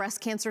with breast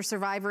cancer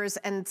survivors,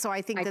 and so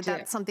I think that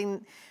that's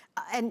something.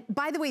 And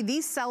by the way,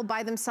 these sell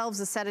by themselves,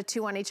 a set of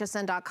 2 on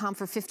hsn.com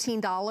for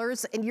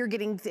 $15, and you're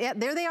getting,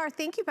 there they are,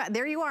 thank you, Pat.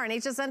 There you are on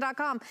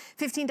hsn.com,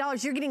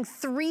 $15. You're getting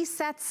 3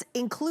 sets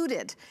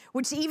included,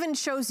 which even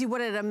shows you what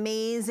an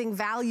amazing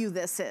value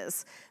this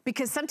is.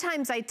 Because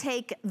sometimes I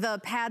take the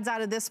pads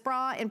out of this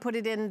bra and put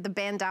it in the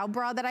bandeau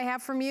bra that I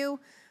have from you.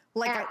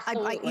 Like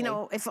I, you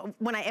know, if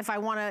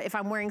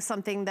I'm wearing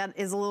something that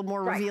is a little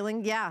more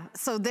revealing,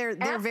 so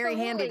they're very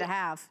handy to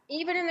have.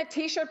 Even in the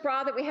t-shirt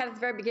bra that we had at the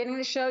very beginning of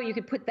the show, you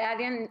could put that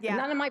in.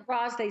 None of my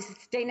bras, they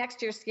stay next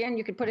to your skin.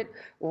 You could put it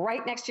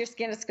right next to your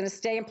skin. It's going to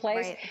stay in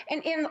place.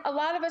 And a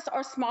lot of us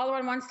are smaller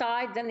on one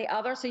side than the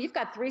other, so you've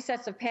got 3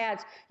 sets of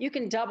pads. You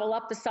can double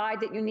up the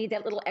side that you need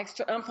that little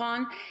extra oomph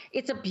on.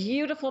 It's a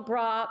beautiful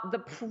bra. The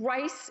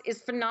price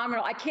is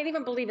phenomenal. I can't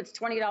even believe it's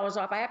 $20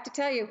 off. I have to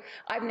tell you,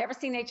 I've never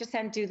seen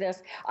HSN do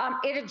this.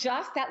 It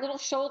adjusts, that little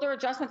shoulder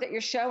adjustment that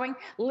you're showing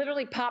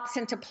literally pops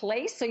into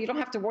place, so you don't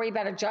have to worry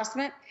about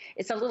adjustment.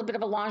 It's a little bit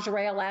of a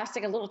lingerie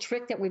elastic, a little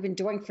trick that we've been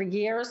doing for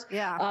years.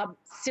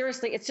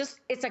 Seriously,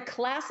 it's a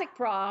classic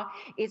bra.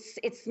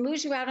 It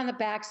smooths you out on the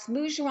back,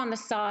 smooths you on the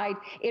side.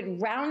 It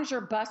rounds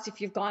your bust if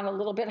you've gone a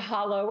little bit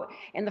hollow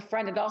in the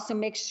front. It also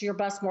makes your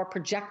bust more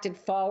projected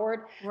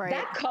forward.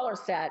 That color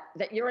set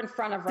that you're in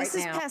front of right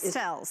now is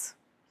pastels.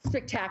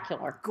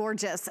 Spectacular.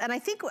 Gorgeous. And I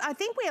think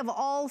we have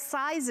all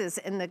sizes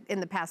in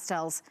the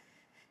pastels.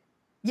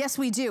 Yes,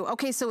 we do.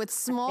 Okay, so it's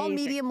small,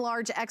 medium,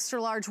 large,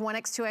 extra large,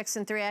 1X, 2X,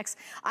 and 3X.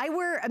 I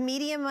wear a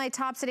medium in my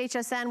tops at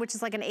HSN, which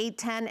is like an 8,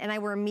 10, and I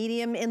wear a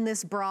medium in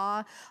this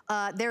bra.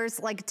 There's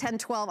like 10,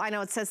 12. I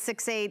know it says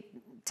 6,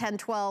 8, 10,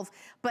 12,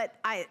 but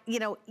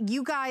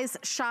you guys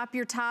shop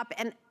your top.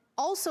 And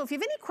also, if you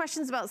have any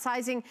questions about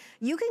sizing,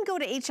 you can go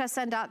to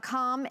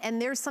hsn.com,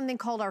 and there's something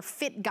called our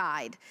fit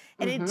guide,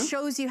 and it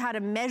shows you how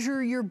to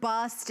measure your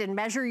bust and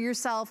measure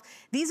yourself.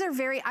 These are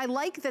I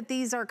like that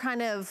these are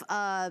kind of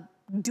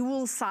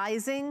dual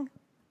sizing.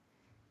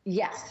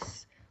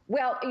 Yes.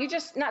 Well,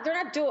 they're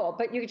not dual,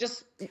 but you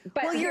just,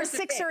 well, you're a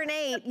 6 or an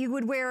 8, you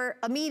would wear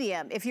a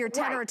medium. If you're a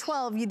 10 or a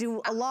 12, you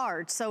do a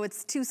large. So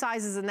it's 2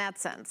 sizes in that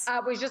sense.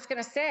 I was just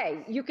going to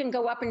say, you can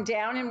go up and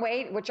down in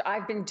weight, which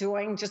I've been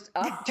doing just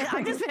up.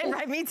 I've just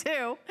been, me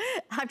too.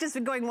 I've just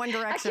been going one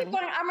direction. I keep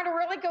going, I'm going to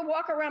really go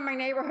walk around my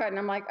neighborhood. And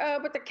I'm like, oh,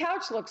 but the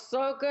couch looks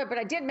so good. But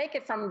I did make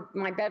it from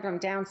my bedroom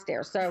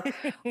downstairs. So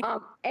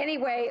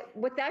anyway,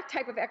 with that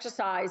type of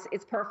exercise,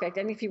 it's perfect.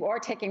 And if you are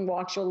taking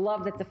walks, you'll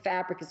love that the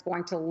fabric is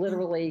going to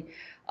literally,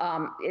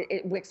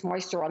 it wicks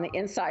moisture on the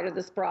inside of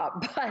this bra,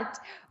 but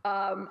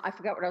I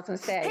forgot what I was going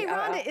to say. Hey,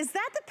 Rhonda, is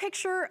that the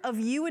picture of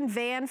you and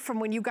Van from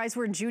when you guys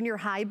were in junior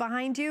high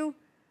behind you?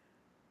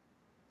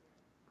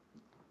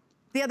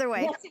 The other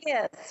way. Yes,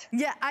 it is.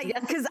 Yeah,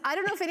 because I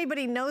don't know if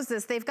anybody knows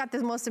this. They've got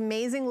this most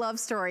amazing love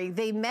story.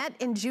 They met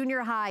in junior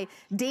high,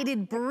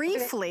 dated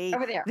briefly.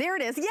 Over there. There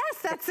it is.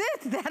 Yes, that's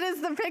it. That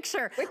is the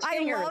picture.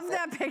 I love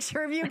that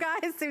picture of you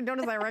guys.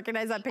 Notice I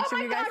recognize that picture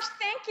of you guys. Oh my gosh,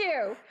 thank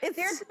you.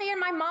 There's me and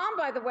my mom,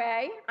 by the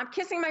way. I'm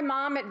kissing my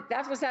mom.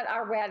 That was at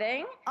our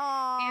wedding.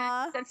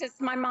 Aww. And since it's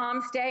my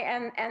mom's day,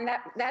 and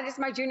that is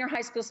my junior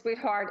high school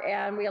sweetheart,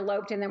 and we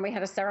eloped, and then we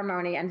had a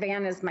ceremony, and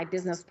Van is my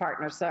business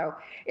partner. So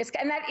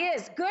and that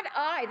is good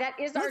eye. That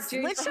is our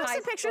June. Let's show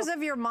some pictures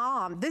of your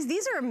mom.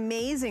 These are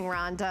amazing,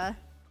 Rhonda.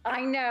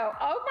 I know.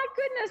 Oh my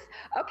goodness.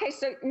 Okay,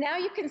 so now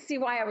you can see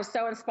why I was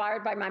so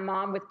inspired by my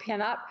mom with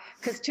pinup.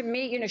 Because to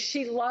me, you know,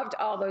 she loved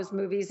all those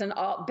movies and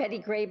all Betty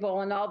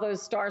Grable and all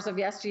those stars of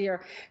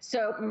yesteryear.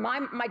 So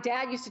my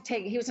dad used to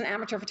take. He was an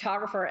amateur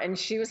photographer, and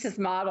she was his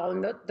model.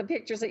 And the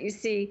pictures that you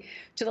see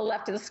to the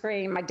left of the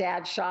screen, my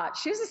dad shot.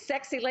 She was a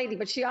sexy lady,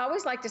 but she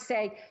always liked to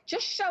say,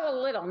 just show a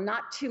little,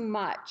 not too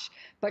much.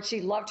 But she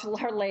loved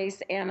her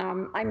lace, and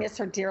I miss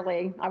her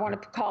dearly. I want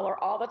to call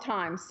her all the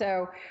time.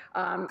 So,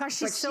 gosh,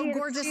 she's so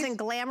gorgeous and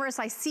glamorous.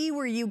 I see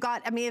where you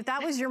got. I mean, if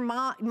that was your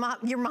mom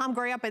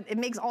growing up, it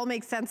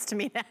makes sense to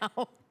me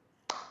now.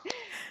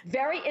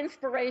 Very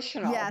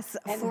inspirational. Yes,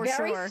 and for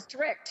sure. Very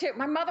strict too.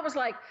 My mother was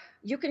like,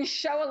 "You can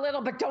show a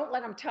little, but don't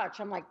let them touch."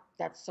 I'm like,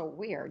 "That's so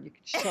weird. You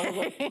can show a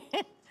little."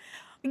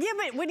 Yeah,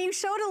 but when you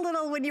showed a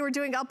little when you were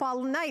doing Up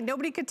All Night,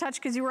 nobody could touch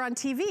because you were on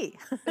TV.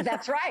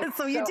 That's right.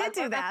 So you did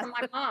do that. From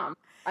my mom.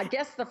 I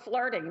guess the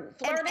flirting.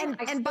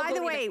 And by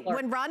the way,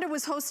 when Rhonda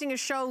was hosting a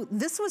show,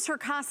 this was her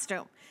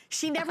costume.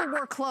 She never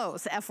wore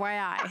clothes,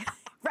 FYI.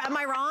 Am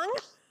I wrong?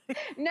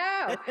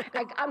 No,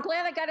 I'm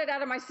glad I got it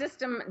out of my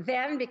system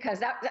then, because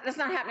that's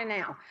not happening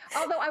now.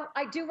 Although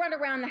I do run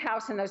around the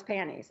house in those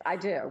panties. I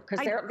do, because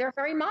they're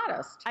very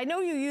modest. I know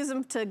you use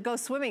them to go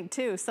swimming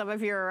too. Some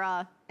of your,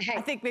 I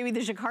think maybe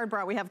the jacquard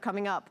bra we have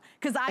coming up.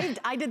 Because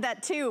I did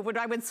that too. When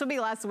I went swimming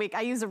last week,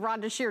 I used a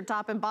Rhonda Shear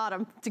top and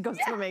bottom to go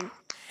swimming.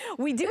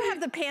 We do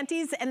have the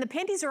panties, and the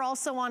panties are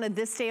also on a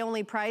this day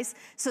only price.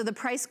 So the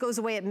price goes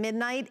away at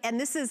midnight. And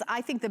this is,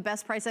 I think, the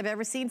best price I've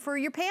ever seen for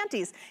your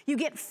panties. You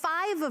get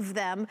 5 of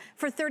them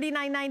for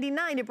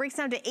 $39.99. It breaks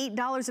down to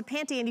 $8 a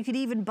panty, and you could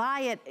even buy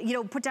it, you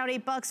know, put down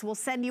 $8, we'll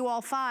send you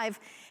all 5.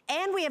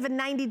 And we have a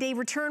 90-day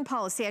return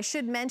policy. I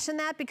should mention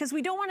that because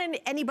we don't want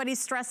anybody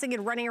stressing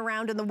and running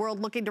around in the world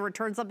looking to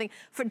return something.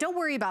 Don't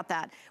worry about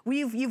that.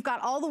 You've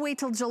got all the way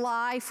till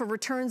July for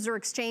returns or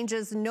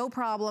exchanges, no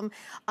problem.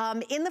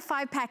 In the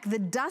 5-pack, the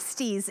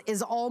Dusties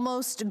is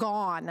almost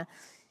gone.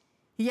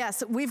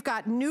 Yes, we've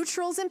got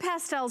neutrals and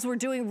pastels. We're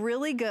doing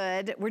really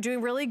good. We're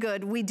doing really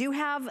good. We do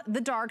have the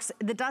darks.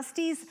 The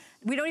Dusties,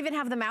 we don't even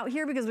have them out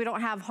here because we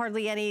don't have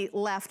hardly any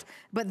left.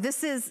 But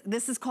this is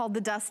called the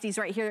Dusties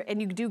right here,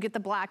 and you do get the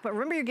black. But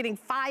remember, you're getting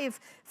five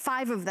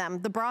of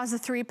them. The bra is a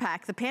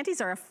 3-pack. The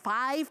panties are a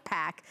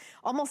 5-pack.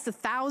 Almost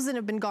 1,000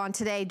 have been gone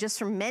today just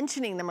from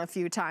mentioning them a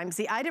few times.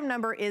 The item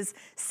number is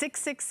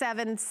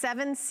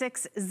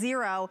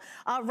 667760.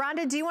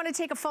 Rhonda, do you want to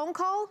take a phone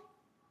call?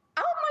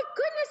 Oh my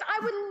goodness, I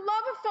would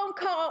love a phone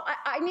call.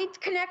 I need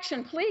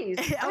connection, please.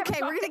 Okay,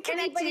 we're going to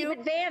connect you.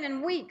 With Van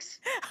in weeks.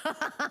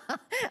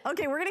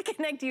 Okay, we're going to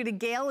connect you to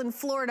Gail in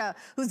Florida,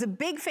 who's a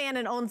big fan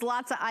and owns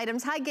lots of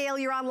items. Hi, Gail,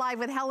 you're on live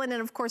with Helen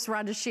and, of course,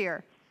 Rhonda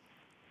Shear.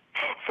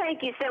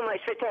 Thank you so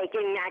much for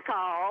taking my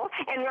call.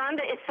 And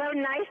Rhonda, it's so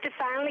nice to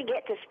finally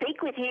get to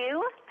speak with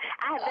you.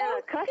 I have been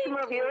a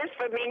customer of yours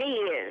for many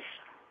years.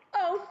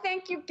 Oh,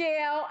 thank you,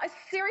 Gail.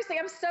 Seriously,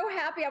 I'm so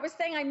happy. I was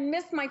saying I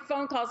miss my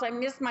phone calls. I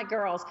miss my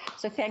girls.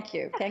 So thank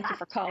you. Thank you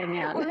for calling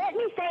in. Well, let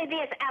me say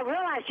this. I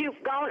realize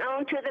you've gone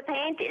on to the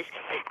panties.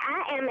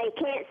 I am a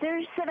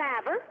cancer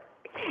survivor,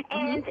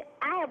 and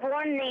I have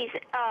worn these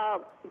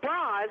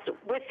bras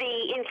with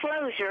the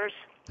enclosures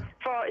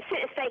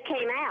since they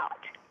came out.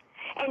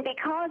 And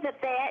because of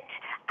that,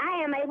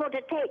 I am able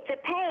to take the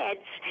pads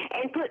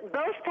and put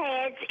both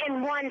pads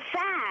in one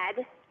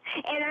side,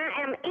 and I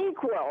am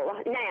equal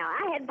now.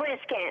 I had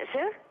breast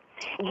cancer.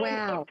 Wow.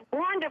 And it's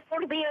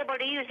wonderful to be able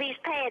to use these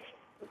pads,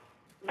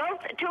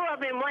 two of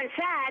them in one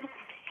side,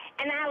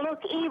 and I look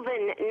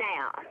even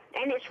now.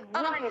 And it's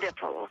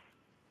wonderful.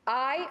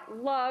 I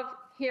love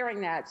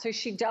hearing that. So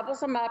she doubles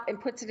them up and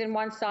puts it in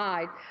one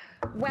side.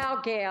 Wow,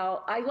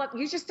 Gail,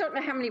 you just don't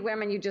know how many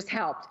women you just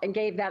helped and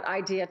gave that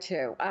idea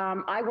to.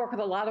 I work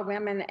with a lot of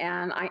women,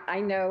 and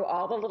I know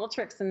all the little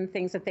tricks and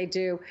things that they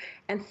do.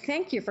 And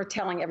thank you for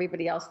telling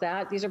everybody else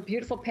that. These are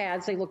beautiful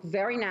pads. They look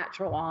very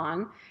natural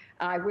on.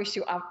 I wish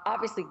you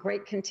obviously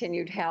great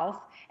continued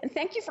health. And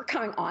thank you for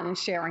coming on and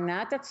sharing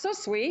that. That's so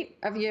sweet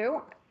of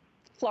you,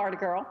 Florida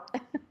girl.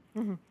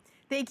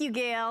 Thank you,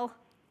 Gail.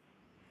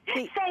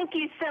 Thank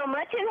you so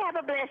much, and have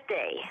a blessed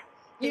day.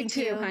 You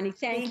too, honey.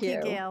 Thank you.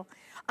 Thank you, Gail.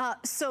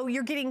 So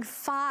you're getting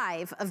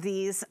 5 of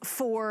these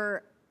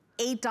for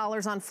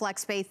 $8 on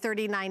FlexPay,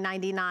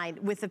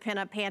 $39.99 with the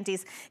pinup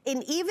panties.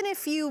 And even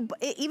if you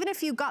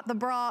got the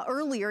bra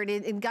earlier,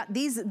 it got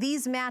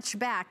these match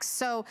back.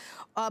 So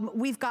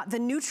we've got the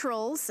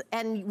neutrals,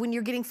 and when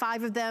you're getting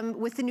 5 of them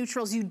with the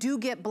neutrals, you do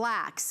get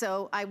black.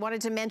 So I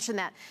wanted to mention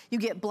that you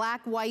get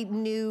black, white,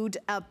 nude,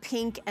 a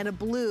pink, and a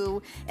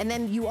blue. And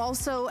then you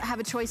also have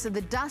a choice of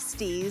the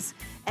Dusties.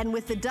 And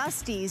with the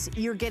Dusties,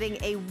 you're getting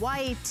a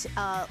white,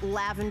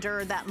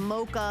 lavender, that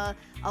mocha,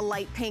 a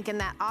light pink, and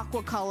that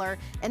aqua color.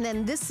 And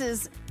then this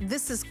is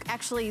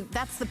actually,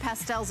 that's the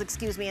pastels,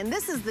 excuse me. And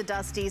this is the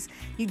Dusties.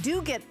 You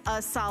do get a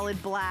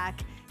solid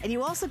black. And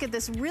you also get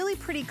this really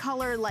pretty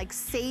color like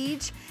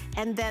sage,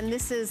 and then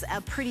this is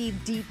a pretty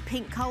deep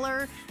pink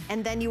color,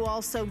 and then you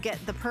also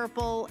get the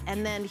purple,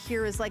 and then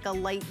here is like a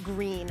light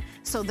green.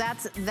 So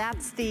that's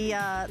the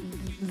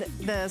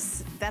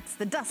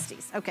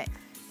Dusties. Okay.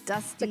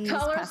 Dusties,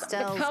 pastels,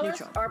 the colors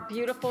neutral. are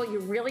beautiful. You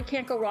really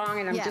can't go wrong.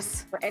 And I'm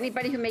just, for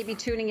anybody who may be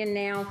tuning in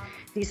now,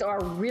 these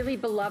are really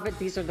beloved.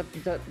 These are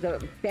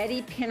the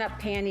Betty pinup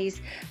panties.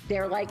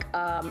 They're like,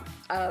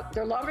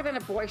 they're longer than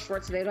a boy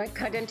short, so they don't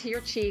cut into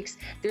your cheeks.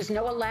 There's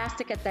no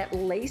elastic at that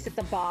lace at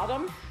the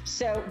bottom.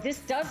 So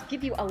this does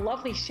give you a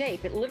lovely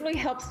shape. It literally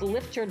helps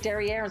lift your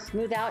derriere and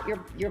smooth out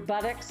your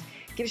buttocks.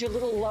 Gives you a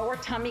little lower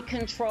tummy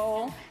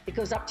control. It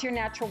goes up to your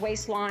natural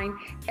waistline.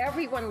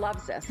 Everyone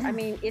loves this. I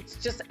mean, it's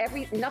just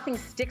nothing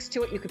sticks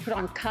to it. You could put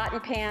on cotton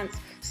pants,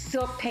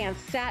 silk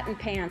pants, satin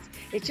pants.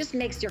 It just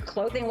makes your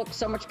clothing look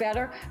so much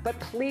better. But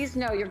please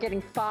know you're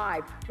getting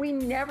 5. We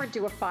never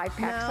do a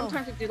 5-pack. No.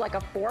 Sometimes we do like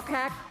a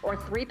 4-pack or a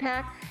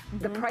 3-pack.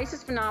 The price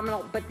is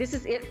phenomenal, but this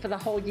is it for the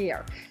whole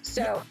year.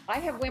 So I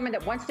have women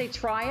that once they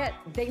try it,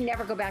 they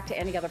never go back to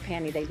any other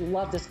panty. They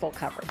love this full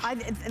coverage.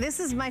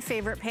 This is my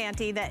favorite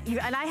panty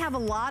and I have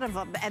a lot of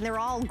them, and they're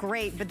all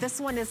great, but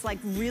this one is like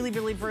really,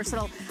 really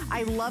versatile.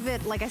 I love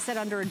it, like I said,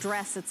 under a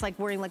dress. It's like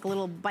wearing like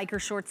little biker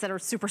shorts that are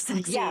super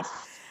sexy. Yes.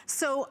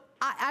 So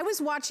I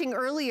was watching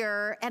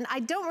earlier, and I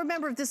don't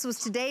remember if this was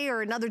today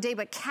or another day,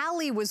 but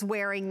Callie was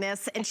wearing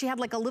this, and she had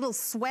like a little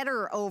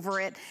sweater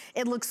over it.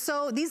 It looks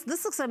so, this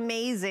looks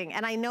amazing,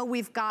 and I know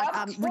we've got...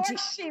 Of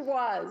course she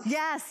was.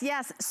 Yes,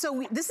 yes.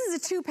 So this is a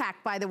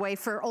 2-pack, by the way,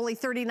 for only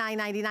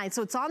 $39.99.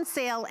 So it's on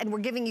sale, and we're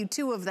giving you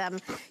 2 of them.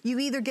 You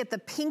either get the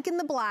pink and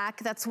the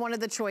black, that's one of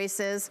the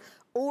choices,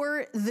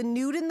 or the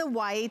nude and the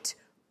white,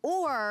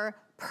 or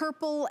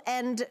purple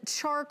and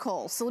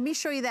charcoal. So let me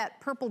show you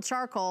that purple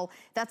charcoal.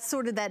 That's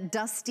sort of that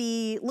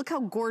dusty, look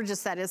how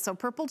gorgeous that is. So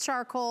purple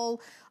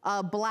charcoal,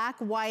 black,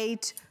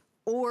 white,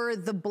 or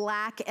the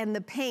black and the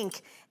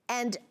pink.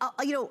 And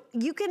you know,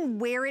 you can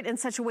wear it in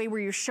such a way where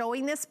you're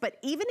showing this, but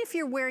even if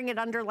you're wearing it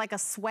under like a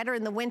sweater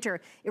in the winter,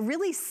 it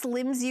really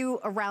slims you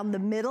around the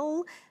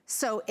middle.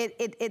 So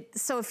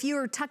so if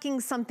you're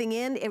tucking something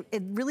in,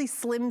 it really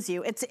slims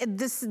you.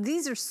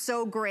 These are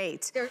so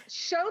great.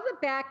 Show the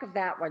back of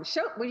that one.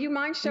 Would you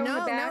mind showing the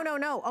back?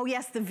 No. Oh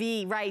yes, the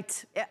V,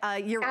 right.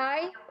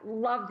 I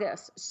love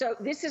this. So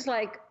this is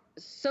like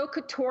so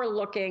couture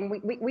looking.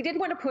 We didn't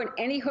want to put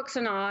any hooks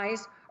and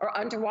eyes or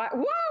underwire.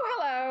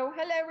 Whoa,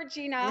 hello,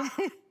 Regina.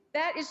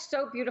 That is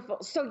so beautiful.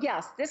 So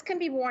yes, this can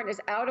be worn as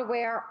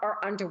outerwear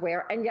or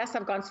underwear. And yes,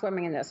 I've gone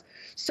swimming in this.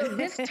 So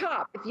this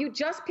top, if you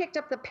just picked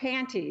up the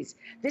panties,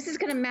 this is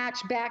going to match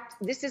back.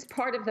 This is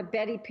part of the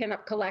Betty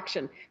Pinup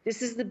collection.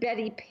 This is the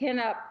Betty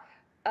Pinup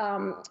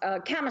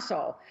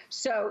camisole.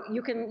 So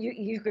you can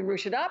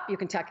ruche it up, you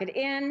can tuck it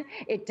in.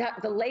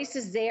 The lace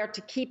is there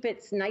to keep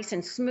it nice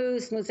and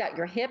smooths out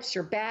your hips,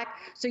 your back.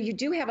 So you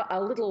do have a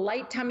little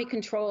light tummy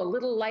control, a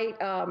little light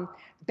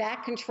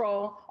back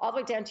control, all the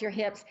way down to your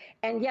hips.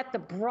 And yet the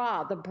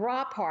bra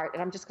part,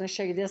 and I'm just going to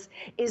show you this,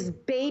 is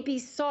baby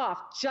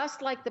soft,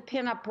 just like the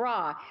pinup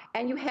bra.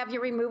 And you have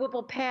your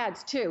removable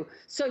pads too.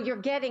 So you're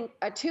getting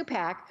a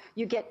 2-pack.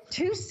 You get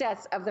 2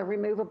 sets of the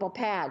removable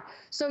pad.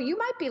 So you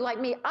might be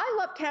like me. I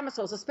love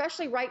camisoles,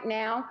 especially right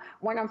now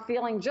when I'm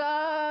feeling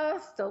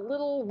just a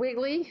little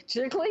wiggly,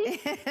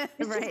 jiggly.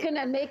 This is going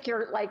to make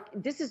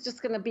this is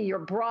just going to be your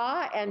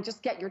bra and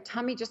just get your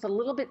tummy just a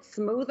little bit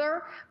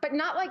smoother, but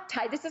not like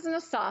tight. This isn't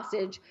a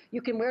sausage.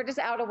 You can wear it as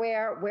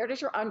outerwear, wear it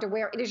as your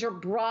underwear. It is your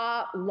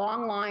bra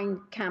long line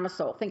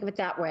camisole. Think of it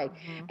that way.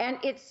 And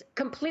it's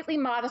completely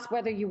modest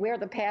whether you wear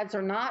the pads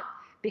or not,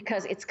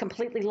 because it's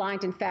completely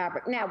lined in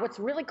fabric. Now, what's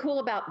really cool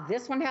about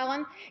this one,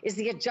 Helen, is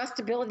the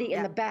adjustability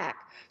in the back.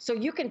 So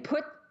you can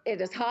put it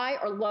as high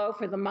or low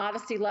for the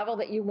modesty level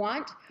that you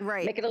want.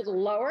 Right. Make it a little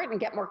lower and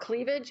get more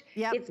cleavage.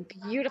 Yep. It's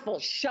beautiful.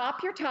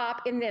 Shop your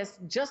top in this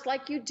just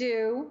like you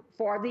do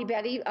for the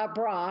Betty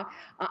bra.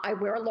 I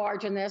wear a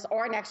large in this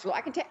or an extra.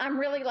 I'm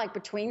really like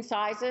between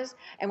sizes.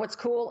 And what's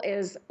cool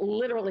is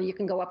literally you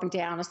can go up and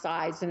down a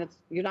size, and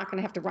you're not going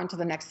to have to run to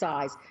the next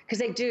size, because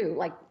they do,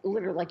 like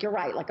literally, like you're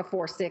right, like a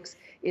 4-6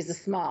 is a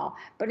small.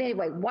 But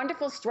anyway,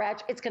 wonderful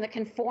stretch. It's going to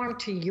conform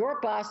to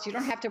your bust. You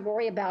don't have to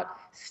worry about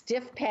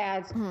stiff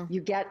pads. You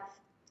get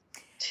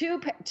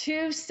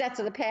two sets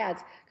of the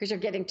pads because you're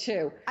getting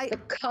 2. The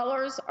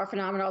colors are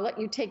phenomenal. I'll let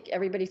you take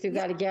everybody through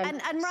that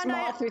again. And Rhonda,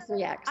 small through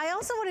 3X. I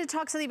also want to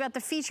talk something about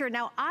the feature.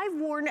 Now, I've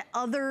worn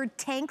other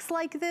tanks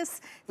like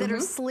this that are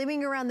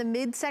slimming around the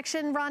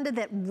midsection, Rhonda,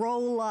 that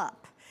roll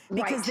up.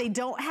 Because they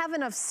don't have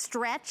enough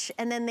stretch,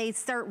 and then they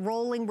start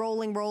rolling.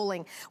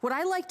 What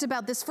I liked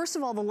about this, first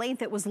of all, the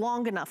length, it was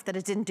long enough that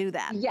it didn't do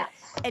that. Yes.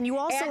 And you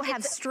also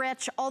have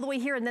stretch all the way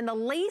here, and then the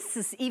lace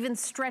is even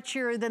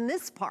stretchier than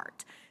this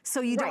part.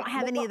 So you don't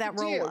have any of that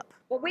roll up.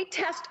 Well, we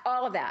test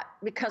all of that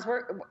because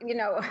we're, you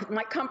know,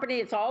 my company,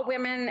 it's all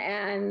women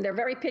and they're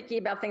very picky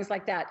about things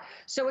like that.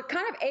 So it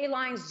kind of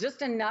A-lines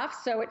just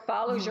enough so it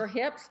follows your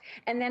hips,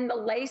 and then the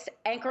lace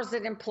anchors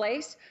it in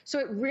place. So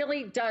it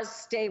really does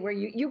stay where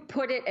you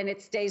put it, and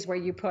it stays where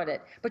you put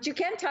it. But you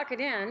can tuck it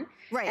in.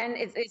 Right. And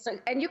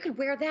and you could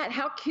wear that.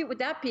 How cute would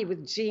that be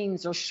with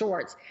jeans or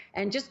shorts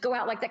and just go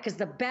out like that? Because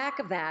the back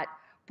of that,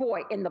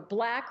 boy, in the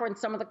black or in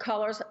some of the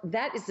colors,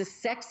 that is the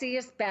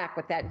sexiest back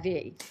with that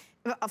V.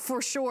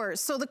 For sure.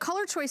 So the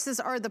color choices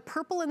are the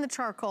purple and the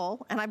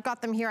charcoal, and I've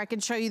got them here. I can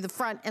show you the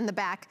front and the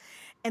back.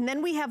 And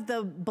then we have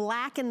the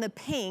black and the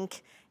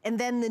pink, and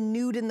then the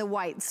nude and the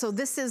white. So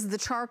this is the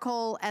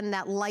charcoal and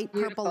that light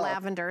purple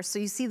lavender. So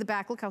you see the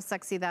back, look how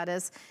sexy that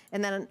is.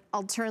 And then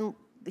I'll turn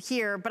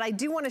here, but I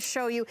do want to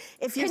show you,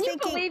 if you're thinking—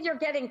 Can you believe you're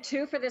getting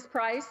 2 for this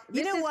price?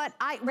 You know what?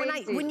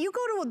 When you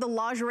go to the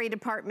lingerie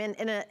department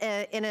in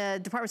a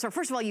department store,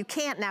 first of all, you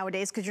can't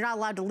nowadays because you're not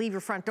allowed to leave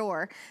your front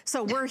door.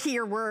 So we're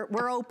here,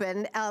 we're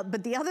open.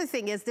 But the other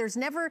thing is, there's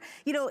never,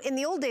 you know, in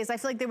the old days, I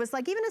feel like there was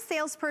like even a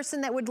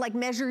salesperson that would like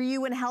measure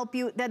you and help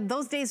you. That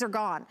those days are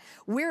gone.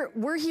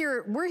 We're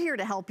here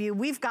to help you.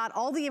 We've got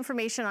all the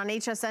information on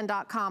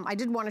hsn.com. I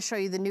did want to show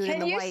you the nude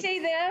and the white. Can you see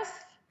this,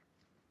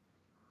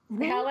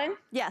 Helen?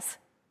 Yes.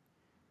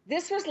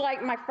 This was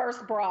like my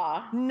first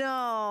bra.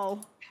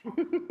 No.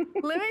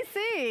 Let me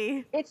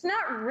see. It's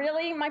not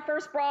really my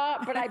first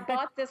bra, but I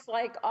bought this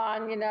like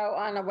on, you know,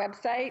 on a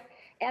website,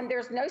 and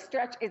there's no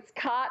stretch. It's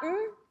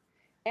cotton,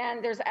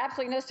 and there's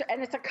absolutely no stretch,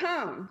 and it's a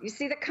cone. You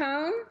see the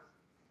cone?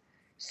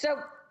 So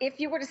if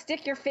you were to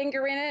stick your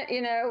finger in it,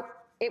 you know,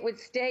 it would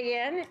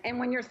stay in, and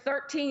when you're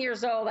 13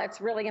 years old, that's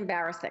really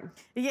embarrassing.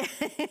 Yeah.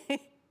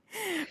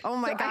 Oh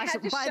my gosh. I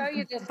had to show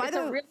you this. It's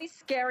a really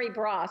scary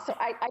bra. So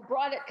I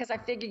brought it because I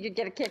figured you'd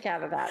get a kick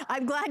out of that.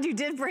 I'm glad you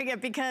did bring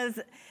it because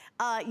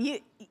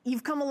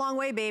you've come a long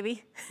way,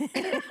 baby. Oh, look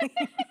at the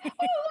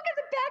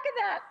back of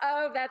that.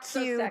 Oh, that's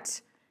cute. So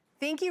sexy.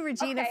 Thank you,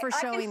 Regina, for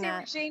showing that. I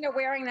can see Regina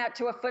wearing that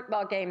to a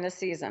football game this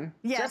season.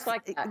 Yes, just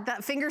like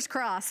that. Fingers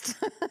crossed.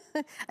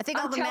 I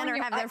think all the men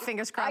have their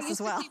fingers crossed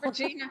as well.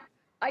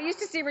 I used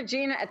to see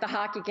Regina at the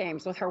hockey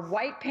games with her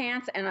white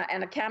pants and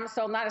a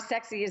camisole, not as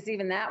sexy as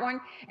even that one.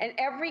 And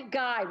every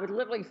guy would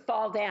literally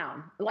fall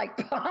down, like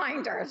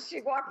behind her as she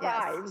walked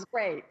by. It was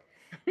great.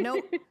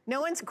 No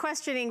one's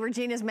questioning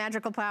Regina's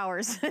magical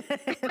powers.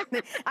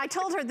 I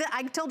told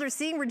her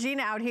seeing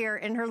Regina out here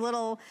in her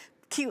little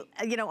cute,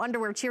 you know,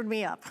 underwear cheered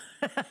me up.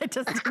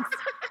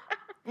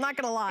 I'm not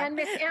gonna lie. And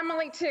Miss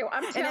Emily too.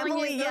 I'm telling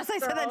Emily, you. Yes, I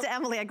said that to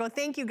Emily. I go,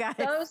 thank you guys.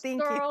 Those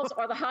girls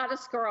are the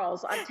hottest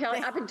girls. I'm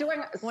telling you, I've been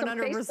doing some 100%.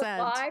 Facebook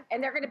Live,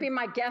 and they're gonna be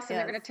my guests, and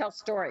they're gonna tell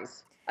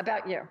stories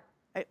about you.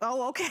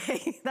 Oh,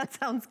 okay. That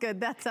sounds good.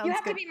 That sounds good. You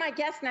have to be my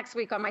guest next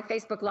week on my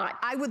Facebook Live.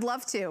 I would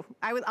love to.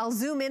 I'll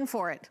zoom in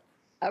for it.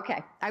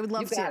 Okay. I would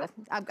love to.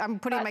 I'm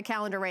putting my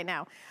calendar right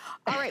now.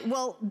 All right.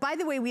 Well, by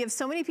the way, we have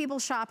so many people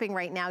shopping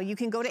right now. You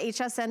can go to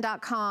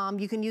hsn.com.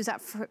 You can use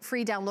that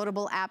free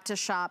downloadable app to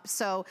shop.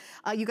 So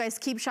you guys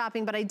keep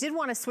shopping. But I did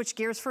want to switch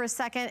gears for a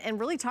second and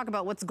really talk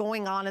about what's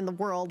going on in the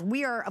world.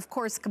 We are, of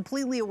course,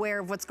 completely aware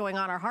of what's going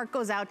on. Our heart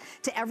goes out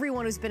to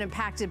everyone who's been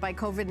impacted by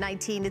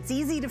COVID-19. It's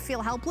easy to feel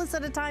helpless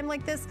at a time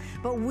like this,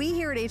 but we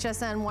here at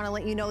HSN want to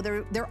let you know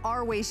there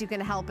are ways you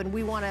can help, and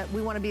we want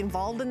to be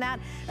involved in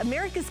that.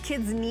 America's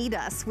kids need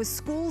us. With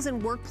schools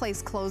and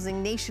workplace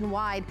closing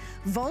nationwide,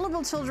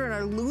 vulnerable children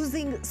are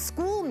losing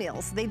school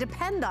meals they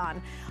depend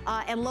on,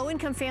 and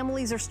low-income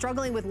families are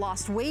struggling with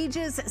lost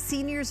wages.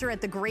 Seniors are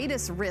at the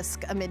greatest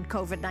risk amid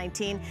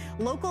COVID-19.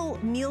 Local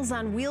Meals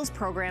on Wheels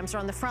programs are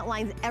on the front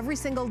lines every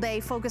single day,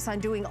 focused on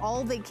doing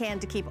all they can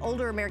to keep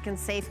older Americans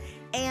safe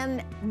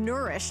and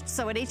nourished.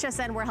 So at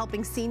HSN, we're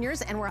helping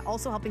seniors, and we're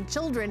also helping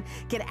children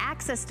get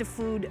access to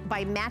food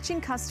by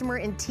matching customer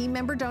and team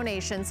member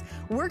donations.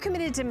 We're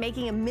committed to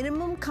making a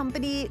minimum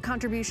company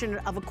contribution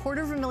of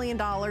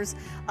 $250,000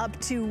 up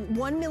to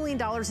 $1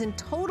 million in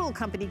total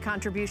company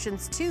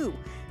contributions to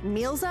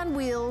Meals on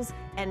Wheels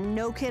and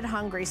No Kid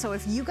Hungry. So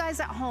if you guys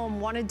at home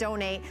want to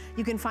donate,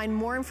 you can find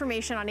more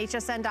information on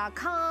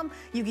hsn.com.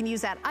 You can use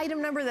that item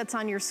number that's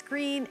on your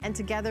screen, and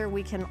together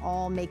we can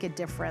all make a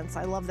difference.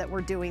 I love that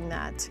we're doing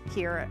that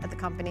here at the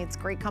company. It's a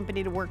great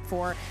company to work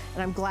for,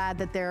 and I'm glad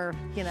that they're,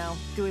 you know,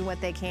 doing what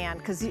they can,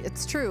 because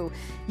it's true.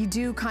 You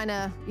do kind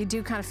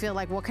of feel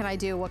like, what can I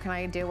do? What can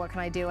I do? What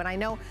can I do? And I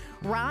know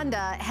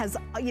Rhonda has,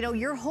 you know,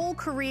 your whole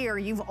career,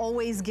 you've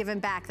always given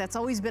back. That's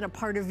always been a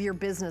part of your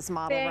business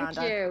model, Rhonda.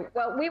 Thank you.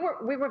 Well, we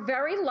were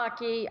very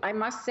lucky, I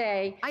must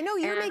say. I know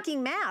you're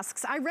making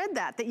masks. I read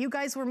that you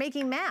guys were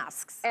making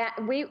masks.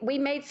 We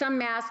made some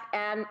masks,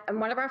 and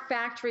one of our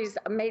factories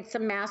made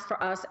some masks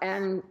for us,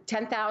 and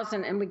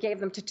 10,000, and we gave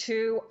them to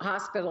 2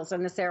 hospitals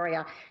in this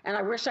area. And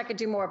I wish I could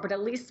do more, but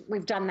at least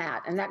we've done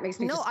that, and that makes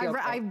me just feel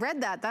good. I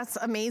read that. That's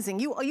amazing.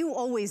 You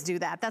always do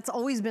that. That's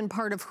always been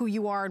part of who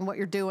you are and what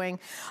you're doing.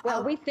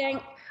 Well,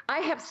 I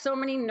have so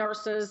many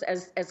nurses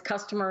as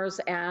customers,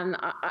 and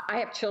I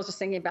have chills just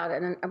thinking about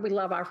it. And we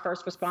love our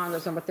first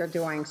responders and what they're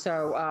doing.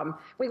 So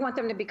we want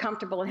them to be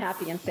comfortable and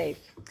happy and safe.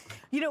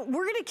 You know,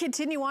 we're going to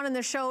continue on in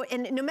the show,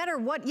 and no matter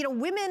what, you know,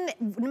 women,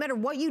 no matter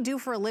what you do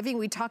for a living,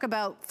 we talk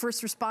about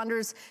first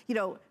responders, you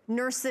know,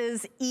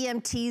 nurses,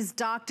 EMTs,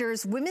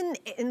 doctors, women,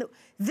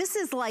 this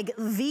is like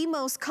the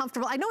most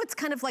comfortable. I know it's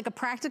kind of like a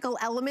practical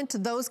element to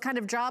those kind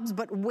of jobs,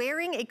 but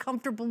wearing a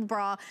comfortable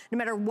bra, no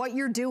matter what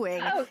you're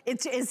doing,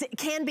 it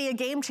can be a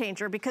game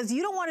changer, because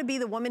you don't want to be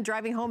the woman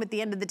driving home at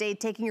the end of the day,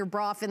 taking your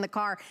bra off in the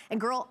car.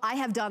 And girl, I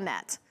have done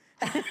that.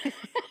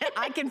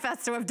 I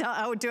confess to have done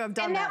that.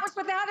 And that was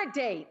without a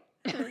date.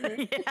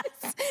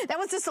 Yes, that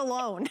was just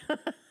alone.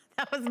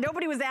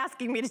 Nobody was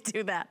asking me to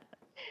do that.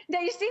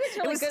 Now, you see what's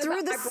really good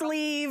through the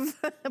sleeve,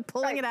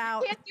 pulling it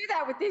out. You can't do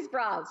that with these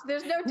bras.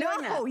 There's no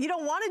doing that. No, you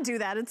don't want to do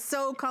that. It's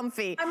so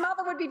comfy. My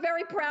mother would be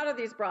very proud of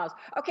these bras.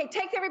 Okay,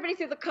 take everybody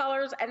through the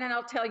colors, and then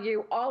I'll tell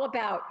you all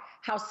about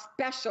how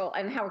special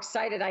and how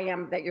excited I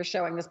am that you're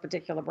showing this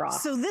particular bra.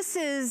 So this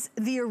is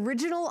the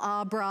original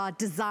bra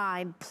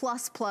design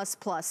plus, plus,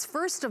 plus.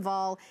 First of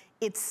all,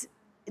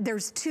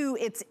 there's two,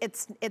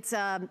 it's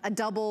a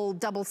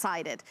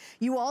double-sided.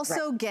 You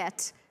also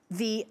get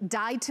the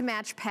dyed to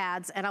match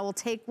pads, and I will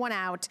take one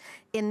out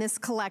in this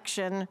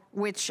collection,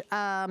 which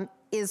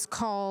is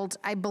called,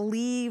 I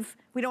believe,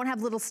 we don't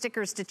have little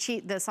stickers to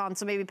cheat this on,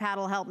 so maybe Pat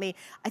will help me.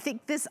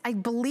 I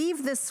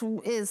believe this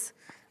is,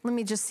 let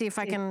me just see if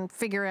I can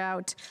figure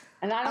out.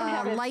 And I don't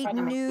have it light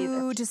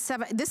nude,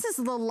 this is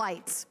the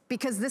lights,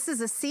 because this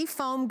is a sea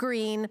foam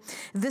green.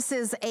 This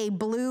is a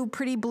blue,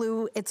 pretty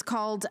blue. It's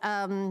called,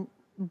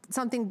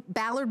 something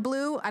Ballard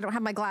blue. I don't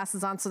have my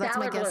glasses on, so that's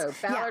my guess.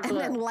 Ballard blue.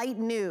 And then light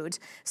nude.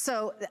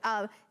 So,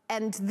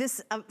 and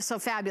this, so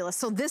fabulous.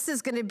 So this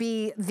is gonna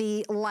be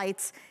the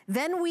lights.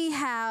 Then we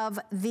have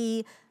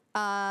the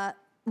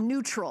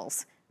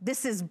neutrals.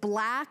 This is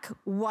black,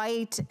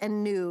 white,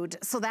 and nude.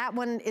 So that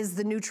one is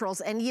the neutrals.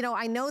 And you know,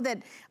 I know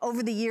that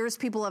over the years,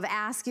 people have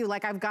asked you,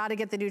 like, I've got to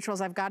get the neutrals,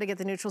 I've got to get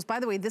the neutrals. By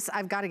the way,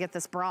 I've got to get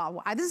this bra.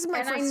 This is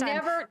my first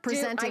time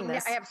presenting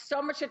this. I have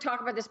so much to talk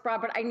about this bra,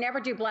 but I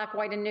never do black,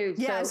 white, and nude.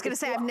 Yeah, so I was gonna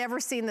say, I've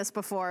never seen this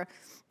before.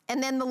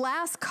 And then the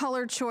last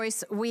color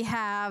choice we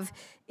have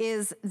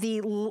is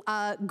the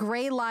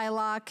gray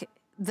lilac,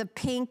 the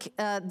pink,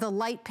 the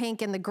light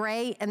pink, and the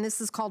gray, and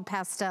this is called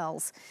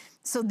pastels.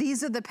 So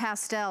these are the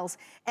pastels.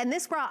 And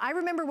this bra, I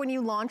remember when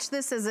you launched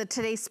this as a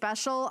Today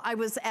Special, I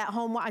was at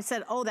home, I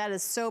said, oh, that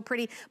is so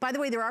pretty. By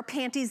the way, there are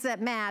panties that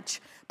match,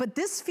 but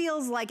this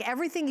feels like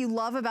everything you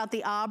love about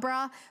the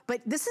bra, but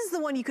this is the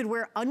one you could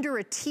wear under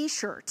a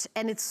t-shirt,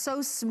 and it's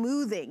so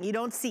smoothing. You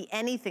don't see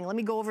anything. Let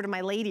me go over to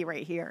my lady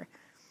right here.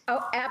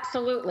 Oh,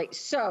 absolutely.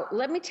 So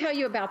let me tell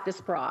you about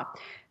this bra.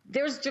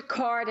 There's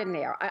jacquard in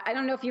there. I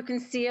don't know if you can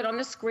see it on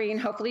the screen.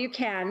 Hopefully you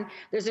can.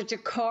 There's a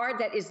jacquard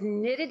that is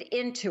knitted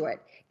into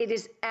it. It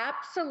is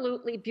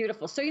absolutely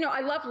beautiful. So, you know,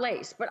 I love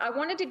lace, but I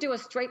wanted to do a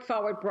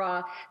straightforward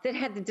bra that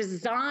had the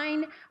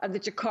design of the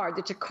jacquard.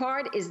 The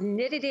jacquard is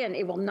knitted in.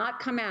 It will not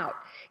come out.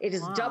 It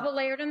is double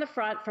layered in the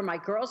front. For my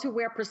girls who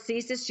wear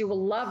prosthesis, you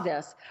will love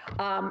this.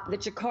 The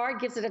jacquard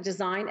gives it a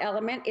design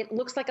element. It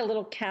looks like a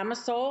little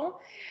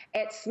camisole.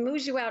 It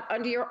smooths you out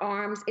under your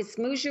arms. It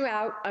smooths you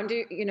out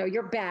under, you know,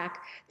 your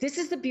back. This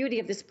is the beauty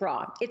of this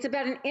bra. It's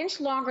about an inch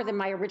longer than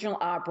my original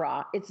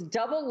bra. It's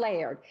double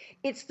layered.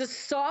 It's the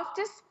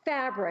softest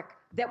fabric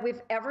that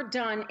we've ever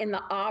done in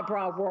the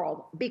bra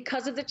world.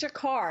 Because of the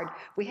jacquard,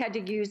 we had to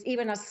use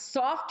even a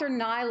softer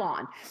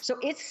nylon. So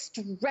it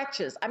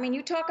stretches. I mean,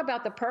 you talk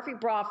about the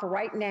perfect bra for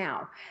right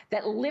now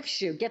that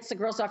lifts you, gets the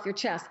girls off your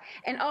chest.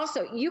 And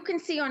also, you can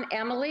see on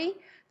Emily,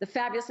 the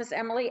fabulous Miss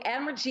Emily,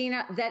 and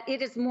Regina, that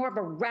it is more of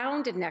a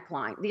rounded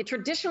neckline. The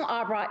traditional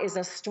bra is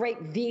a straight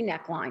V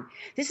neckline.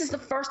 This is the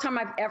first time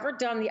I've ever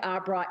done the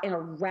bra in a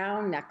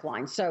round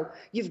neckline. So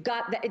you've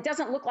got that. It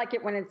doesn't look like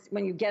it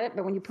when you get it,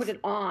 but when you put it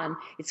on,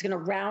 it's gonna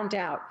round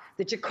out.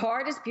 The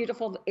jacquard is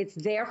beautiful. It's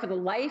there for the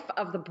life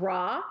of the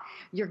bra.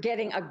 You're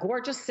getting a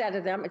gorgeous set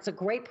of them. It's a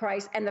great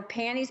price. And the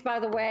panties,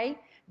 by the way,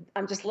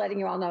 I'm just letting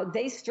you all know,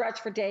 they stretch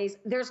for days.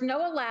 There's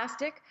no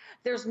elastic.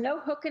 There's no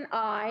hook and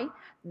eye.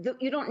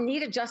 You don't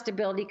need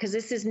adjustability because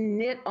this is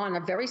knit on a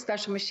very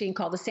special machine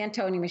called the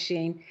Santoni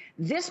machine.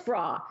 This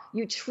bra,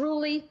 you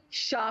truly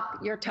shop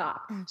your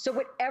top. So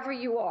whatever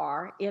you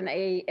are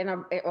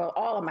well,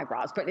 all of my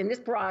bras, but in this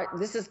bra,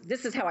 this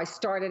is how I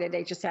started at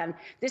HSN.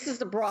 This is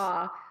the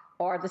bra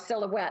or the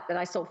silhouette that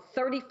I sold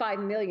 35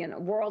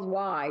 million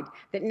worldwide,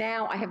 that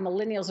now I have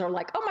millennials that are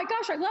like, oh my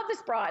gosh, I love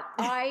this bra.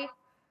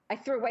 I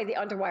threw away the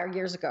underwire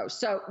years ago.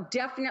 So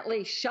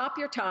definitely shop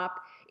your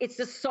top. It's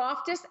the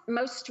softest,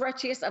 most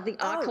stretchiest of the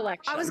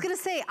collection. I was gonna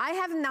say, I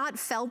have not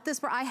felt this,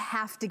 but I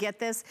have to get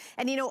this.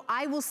 And you know,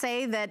 I will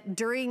say that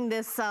during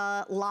this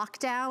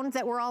lockdown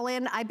that we're all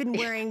in, I've been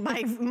wearing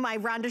my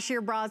Rhonda Shear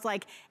bras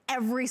like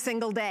every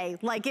single day.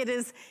 Like it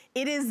is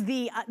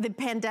the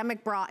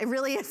pandemic bra. It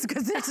really is,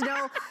 because there's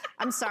no,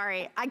 I'm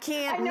sorry, I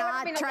can't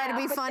not try to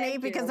be funny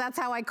because that's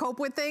how I cope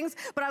with things.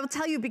 But I will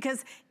tell you,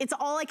 because it's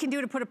all I can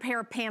do to put a pair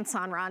of pants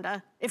on,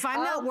 Rhonda. If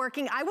I'm not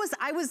working, I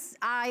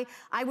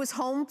was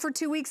home for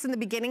 2 weeks in the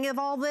beginning of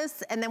all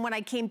this, and then when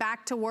I came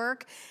back to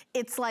work,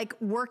 it's like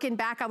working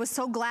back. I was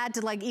so glad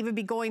to like even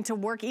be going to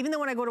work, even though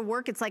when I go to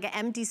work, it's like an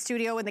empty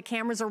studio and the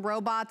cameras are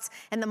robots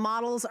and the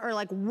models are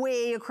like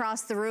way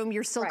across the room.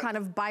 You're still kind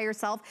of by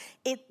yourself.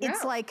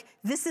 It's like,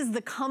 this is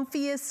the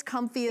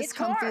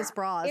comfiest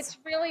bras. It's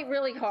really,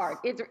 really hard.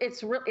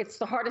 It's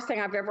the hardest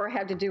thing I've ever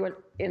had to do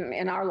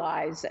in our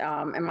lives,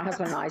 and my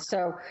husband and I.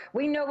 So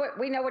we know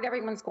what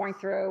everyone's going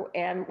through,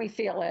 and we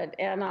feel it.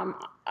 And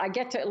I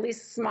get to at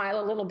least smile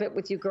a little bit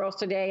with you girls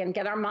today and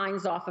get our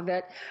minds off of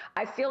it.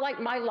 I feel like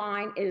my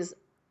line is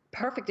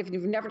perfect if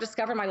you've never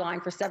discovered my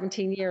line for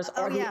 17 years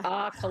or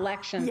the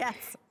collection.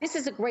 Yes. This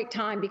is a great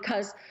time,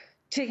 because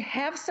to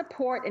have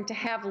support and to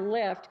have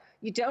lift,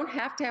 you don't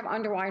have to have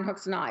underwire and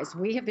hooks and eyes.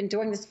 We have been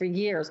doing this for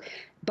years,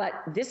 but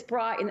this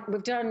bra, and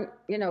we've done,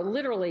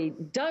 literally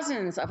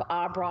dozens of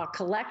our bra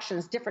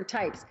collections, different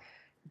types.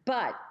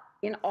 But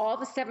in all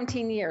the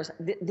 17 years,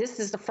 this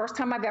is the first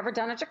time I've ever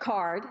done a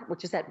jacquard,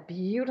 which is that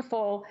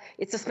beautiful,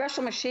 it's a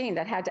special machine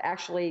that had to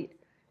actually,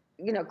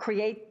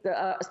 create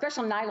a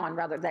special nylon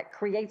rather, that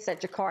creates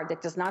that jacquard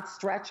that does not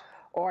stretch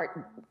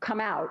or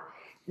come out.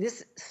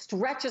 This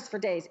stretches for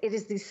days. It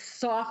is the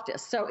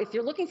softest. So if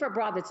you're looking for a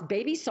bra that's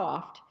baby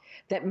soft,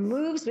 that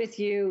moves with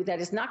you, that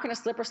is not going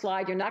to slip or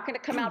slide, you're not going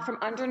to come out from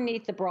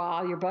underneath the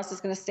bra, your bust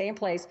is going to stay in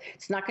place,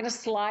 it's not going to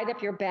slide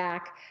up your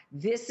back,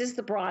 this is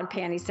the bra and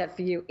panty set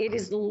for you. It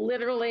is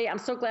literally, I'm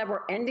so glad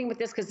we're ending with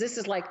this, because this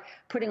is like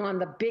putting on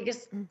the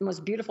biggest,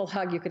 most beautiful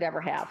hug you could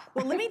ever have.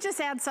 Well, let me just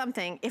add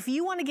something. If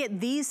you want to get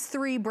these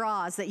 3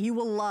 bras that you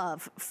will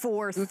love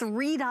for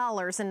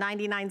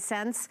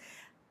 $3.99,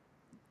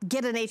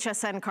 get an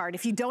HSN card.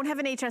 If you don't have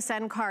an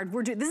HSN card,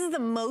 this is the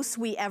most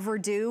we ever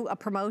do. A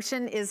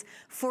promotion is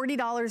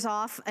 $40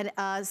 off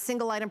a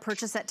single item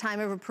purchase at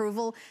time of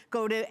approval.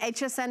 Go to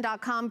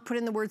hsn.com, put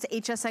in the words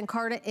HSN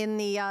card in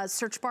the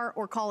search bar,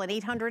 or call an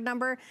 800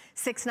 number,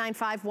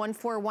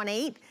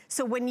 695-1418.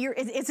 So when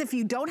it's if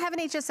you don't have an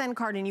HSN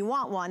card and you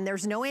want one,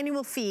 there's no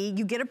annual fee,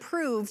 you get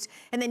approved,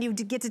 and then you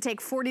get to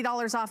take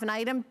 $40 off an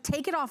item.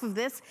 Take it off of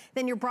this,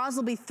 then your bras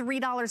will be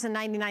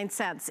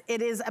 $3.99.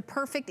 It is a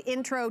perfect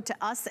intro to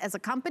us as a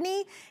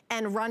company,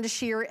 and Rhonda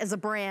Shear as a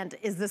brand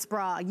is this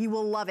bra. You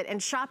will love it.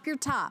 And shop your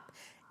top.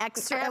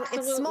 Extra, Absolutely.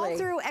 It's small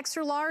through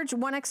extra large,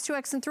 1X,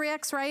 2X, and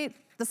 3X, right?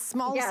 The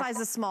small size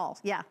is small,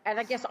 yeah. And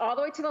I guess all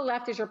the way to the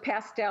left is your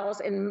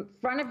pastels. In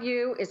front of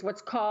you is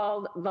what's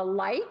called the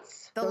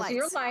lights. Those are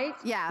your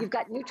lights. Yeah. You've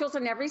got neutrals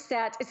in every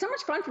set. It's so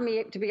much fun for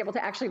me to be able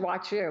to actually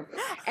watch you.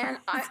 And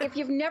if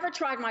you've never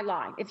tried my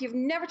line, if you've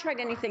never tried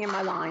anything in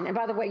my line, and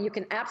by the way, you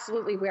can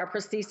absolutely wear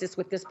prosthesis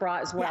with this bra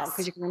as well,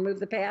 because you can remove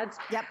the pads.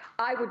 Yep.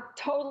 I would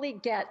totally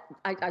get,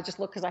 I just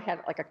looked because I had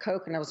like a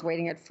Coke and I was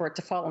waiting for it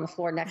to fall on the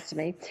floor next to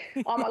me.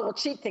 All my little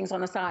cheap things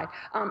on the side.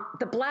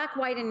 The black,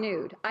 white, and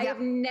nude. I have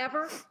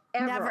never,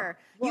 ever.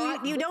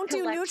 You don't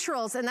do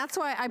neutrals, and that's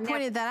why I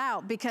pointed that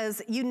out,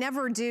 because you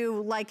never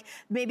do, like,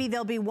 maybe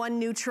there'll be one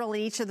neutral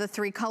in each of the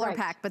 3 color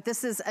pack, but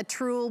this is a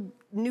true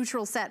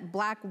neutral set,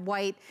 black,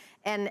 white,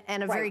 and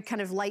a very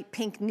kind of light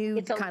pink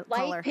nude kind of color. It's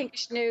a light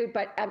pinkish nude,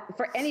 but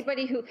for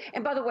anybody who,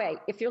 and by the way,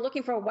 if you're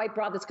looking for a white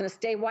bra that's going to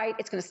stay white,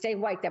 it's going to stay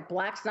white. That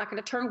black's not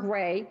going to turn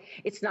gray.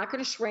 It's not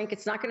going to shrink.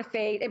 It's not going to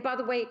fade. And by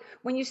the way,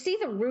 when you see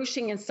the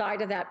ruching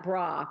inside of that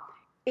bra,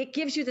 it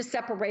gives you the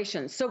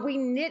separation. So we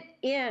knit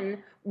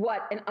in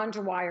what an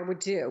underwire would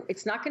do.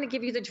 It's not going to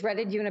give you the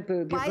dreaded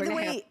uniboob. By the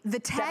way, the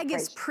tag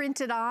is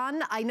printed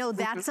on. I know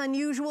that's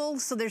unusual,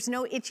 so there's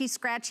no itchy,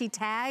 scratchy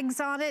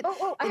tags on it.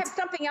 Oh, I have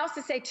something else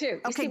to say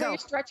too. You see where you're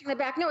stretching the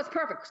back? No, it's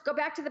perfect. Go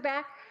back to the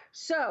back.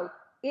 So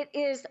it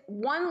is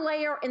 1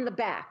 layer in the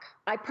back.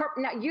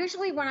 Now,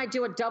 usually when I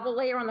do a double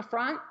layer on the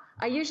front,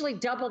 I usually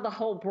double the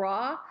whole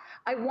bra.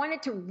 I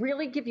wanted to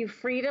really give you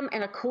freedom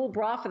and a cool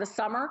bra for the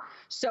summer.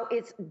 So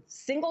it's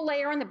single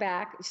layer in the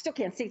back. You still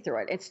can't see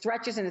through it. It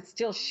stretches and it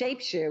still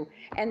shapes you.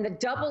 And the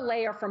double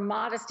layer for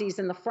modesties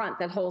in the front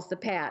that holds the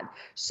pad.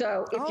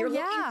 So if you're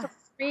looking for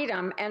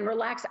freedom and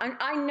relax,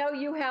 I know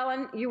you,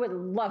 Helen, you would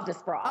love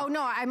this bra. Oh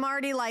no, I'm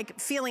already like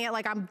feeling it,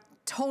 like I'm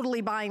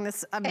totally buying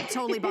this. I'm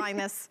totally buying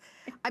this.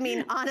 I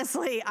mean,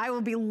 honestly, I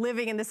will be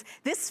living in this.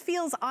 This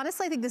feels,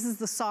 honestly, I think this is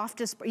the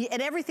softest,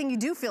 and everything you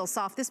do feels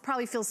soft. This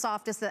probably feels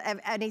softest of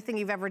anything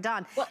you've ever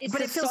done. Well,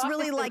 but it feels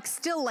really like,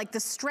 still like the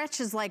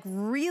stretch is like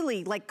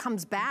really like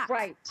comes back.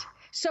 Right.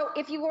 So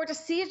if you were to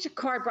see a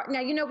jacquard bra,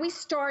 now, you know, we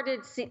started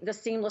the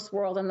seamless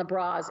world in the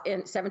bras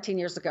 17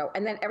 years ago.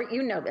 And then,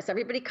 you know this,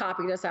 everybody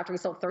copied us after we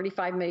sold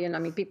 35 million. I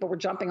mean, people were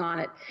jumping on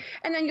it.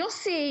 And then you'll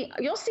see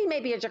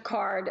maybe a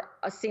jacquard,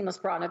 a seamless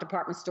bra in a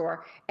department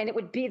store, and it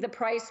would be the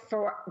price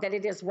that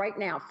it is right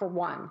now for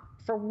one.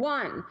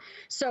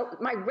 So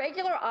my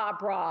regular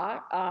bra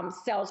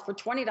sells for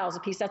 $20 a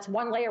piece. That's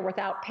 1 layer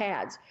without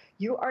pads.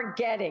 You are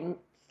getting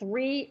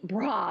 3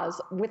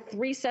 bras with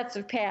 3 sets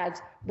of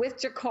pads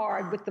with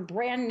jacquard, with the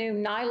brand new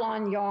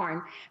nylon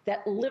yarn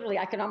that literally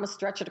I can almost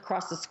stretch it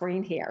across the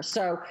screen here.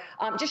 So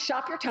just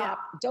shop your top.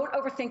 Yeah. Don't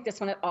overthink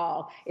this one at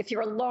all. If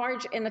you're a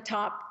large in the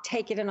top,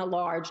 take it in a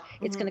large.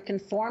 It's going to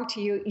conform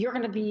to you. You're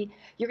going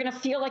to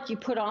feel like you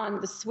put on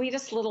the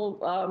sweetest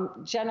little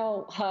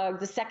gentle hug,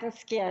 the second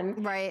skin.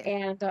 Right.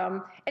 And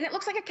it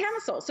looks like a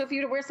camisole. So if you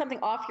were to wear something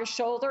off your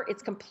shoulder,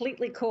 it's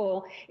completely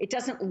cool. It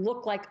doesn't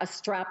look like a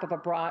strap of a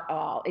bra at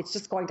all. It's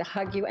just going to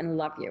hug you and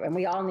love you. And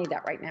we all need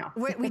that right now.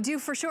 We do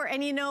for sure.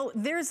 And you know,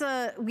 there's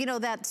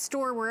that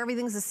store where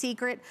everything's a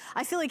secret.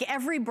 I feel like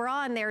every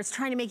bra in there is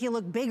trying to make you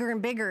look bigger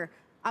and bigger.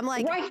 I'm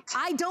like, right.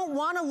 I don't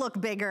want to look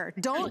bigger.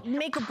 Don't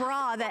make a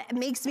bra that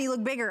makes me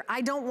look bigger.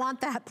 I don't want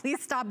that.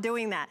 Please stop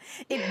doing that.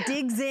 It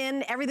digs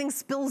in, everything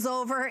spills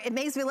over. It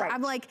makes me look, right.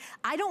 I'm like,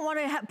 I don't want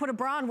to put a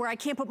bra on where I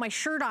can't put my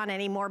shirt on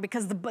anymore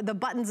because the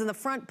buttons in the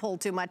front pull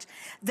too much.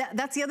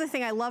 That's the other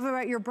thing I love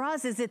about your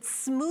bras is it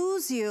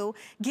smooths you,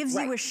 gives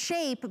you a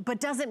shape,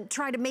 but doesn't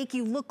try to make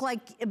you look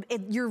like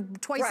you're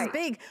twice as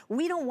big.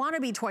 We don't want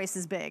to be twice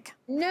as big.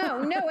 No,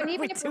 and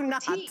even if we're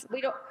petite,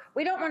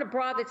 we don't want a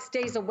bra that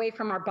stays away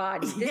from our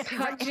body. This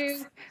hugs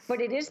you,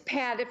 but it is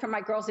padded for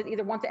my girls that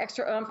either want the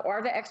extra oomph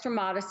or the extra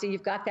modesty.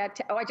 You've got that.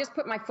 I just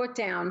put my foot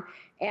down,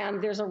 and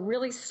there's a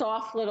really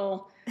soft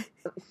little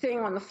thing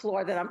on the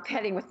floor that I'm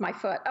petting with my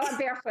foot. Oh, I'm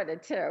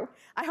barefooted too.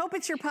 I hope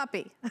it's your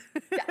puppy.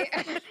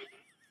 I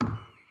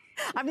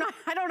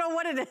don't know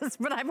what it is,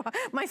 but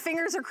my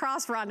fingers are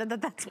crossed,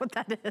 Rhonda, that's what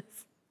that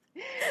is.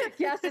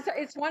 Yes,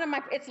 it's one of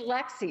my, it's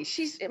Lexi.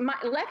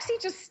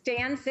 Lexi just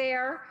stands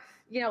there,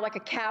 you know, like a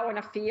cow in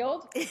a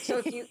field.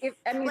 So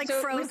like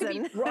so Frozen.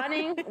 You could be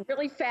running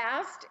really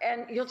fast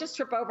and you'll just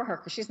trip over her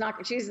because she's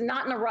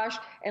not in a rush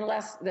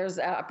unless there's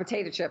a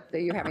potato chip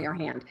that you have in your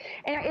hand.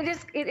 And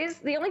it is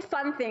the only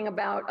fun thing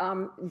about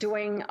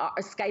doing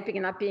Skyping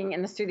and not being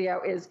in the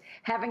studio is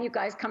having you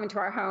guys come into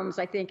our homes,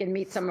 I think, and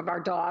meet some of our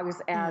dogs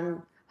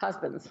and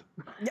husbands.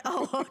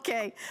 Oh,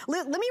 okay.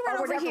 Let me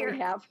run over here.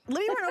 Let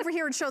me run over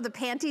here and show the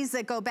panties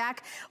that go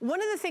back. One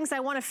of the things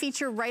I want to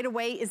feature right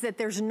away is that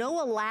there's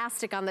no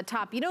elastic on the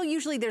top. You know,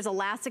 usually there's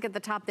elastic at the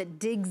top that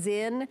digs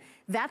in.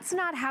 That's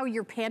not how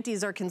your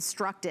panties are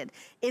constructed.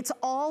 It's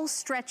all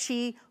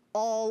stretchy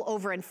all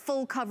over and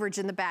full coverage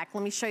in the back.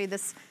 Let me show you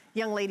this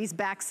young lady's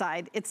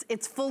backside.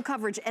 It's full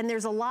coverage and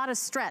there's a lot of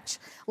stretch.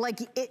 Like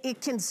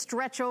it can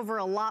stretch over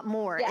a lot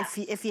more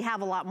if you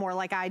have a lot more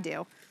like I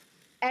do.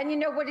 And you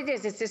know what it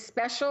is? It's this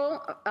special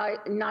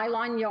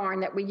nylon yarn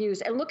that we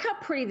use. And look how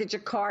pretty the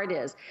jacquard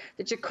is.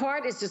 The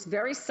jacquard is just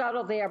very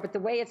subtle there, but the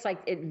way it's like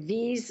it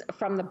V's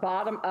from the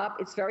bottom up,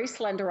 it's very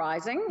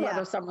slenderizing,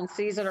 whether someone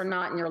sees it or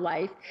not in your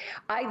life.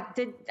 I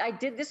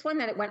did this one,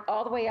 and it went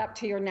all the way up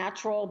to your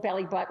natural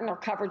belly button or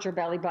covered your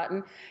belly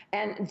button.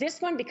 And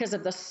this one, because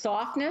of the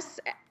softness,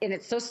 and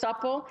it's so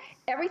supple,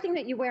 everything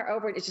that you wear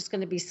over it is just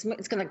going to be smooth.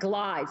 It's going to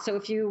glide. So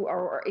if you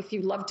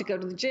love to go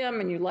to the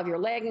gym and you love your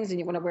leggings and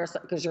you want to wear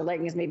something because your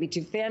leggings may be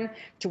too thin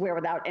to wear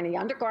without any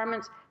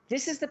undergarments,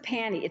 this is the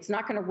panty. It's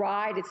not going to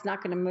ride. It's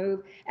not going to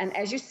move. And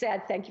as you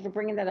said, thank you for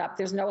bringing that up,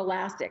 there's no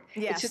elastic.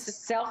 Yes. It's just a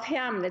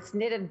self-hem that's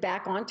knitted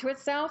back onto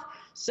itself.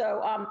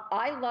 So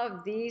I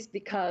love these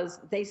because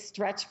they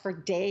stretch for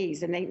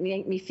days and they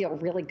make me feel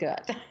really good.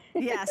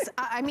 Yes,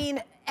 I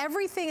mean,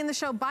 everything in the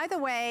show. By the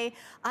way,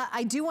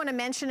 I do want to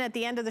mention at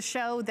the end of the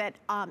show that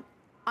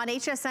on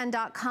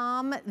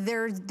hsn.com,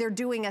 they're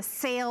doing a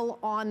sale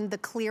on the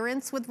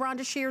clearance with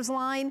Rhonda Shear's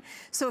line.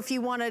 So if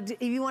you want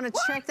to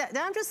check that,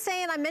 I'm just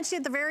saying, I mentioned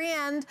at the very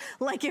end,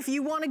 like if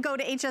you want to go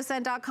to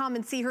hsn.com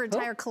and see her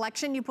entire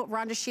collection, you put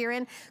Rhonda Shear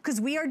in,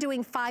 because we are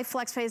doing 5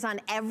 flex pays on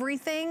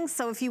everything.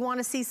 So if you want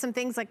to see some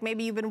things like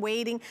maybe you've been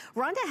waiting,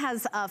 Rhonda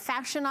has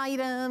fashion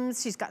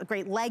items. She's got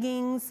great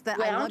leggings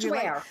that I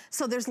love.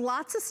 So there's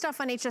lots of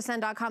stuff on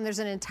hsn.com. There's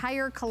an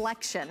entire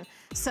collection.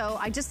 So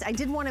I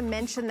did want to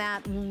mention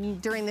that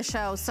during the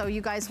show, so you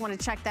guys want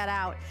to check that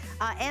out.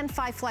 And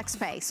 5 flex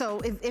pay.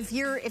 So if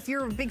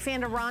you're a big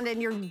fan of Rhonda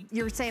and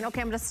you're saying,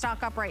 okay, I'm going to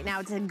stock up right now,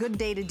 it's a good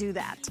day to do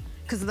that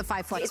because of the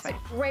 5 flex pay. It's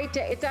a great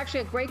day. It's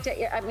actually a great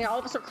day. I mean, all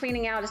of us are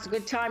cleaning out. It's a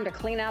good time to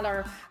clean out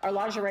our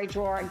lingerie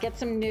drawer and get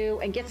some new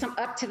and get some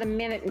up to the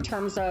minute in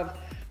terms of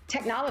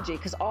technology,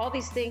 because all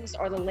these things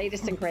are the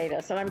latest and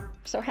greatest. And I'm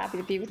so happy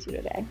to be with you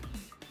today.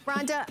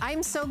 Rhonda,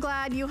 I'm so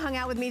glad you hung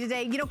out with me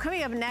today. You know,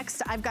 coming up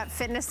next, I've got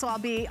fitness, so I'll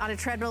be on a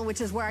treadmill,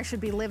 which is where I should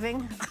be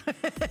living.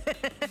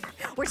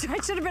 Which I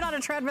should have been on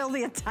a treadmill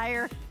the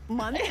entire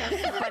month,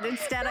 but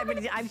instead I'm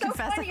confessing.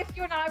 So funny if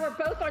you and I were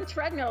both on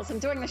treadmills and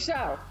doing the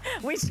show.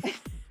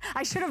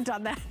 I should have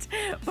done that.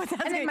 But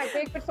that's and then my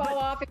wig would fall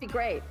off. It'd be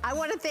great. I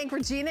want to thank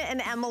Regina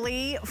and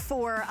Emily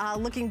for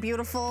looking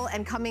beautiful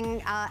and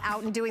coming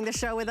out and doing the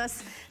show with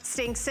us,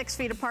 staying 6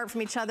 feet apart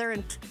from each other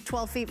and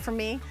 12 feet from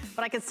me,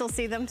 but I can still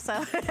see them,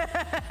 so.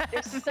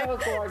 It's so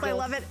gorgeous. I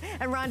love it.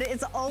 And Rhonda,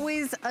 it's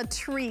always a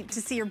treat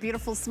to see your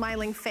beautiful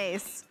smiling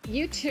face.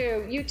 You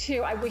too. You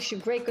too. I wish you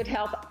great good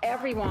health,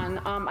 everyone.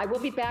 I will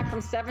be back from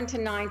 7 to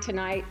 9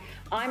 tonight.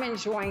 I'm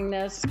enjoying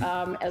this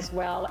as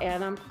well.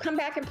 And come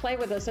back and play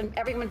with us. And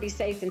everyone, home and be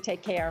safe and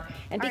take care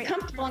and be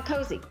comfortable and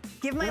cozy.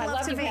 Give my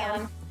love to Van.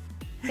 Helen.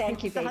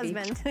 Thank you, baby. The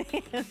husband.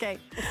 Okay.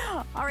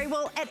 All right,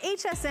 well, at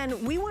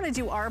HSN, we want to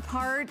do our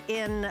part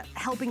in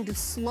helping to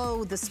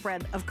slow the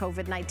spread of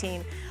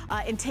COVID-19.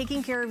 In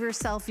taking care of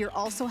yourself, you're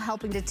also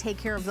helping to take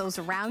care of those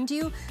around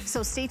you.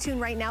 So stay tuned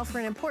right now for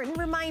an important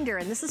reminder,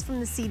 and this is from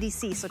the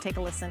CDC, so take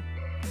a listen.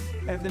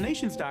 As the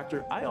nation's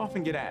doctor, I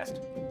often get asked,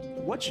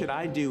 what should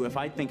I do if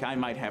I think I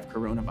might have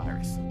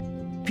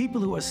coronavirus? People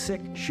who are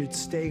sick should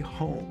stay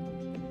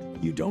home.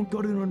 You don't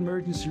go to an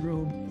emergency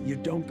room, you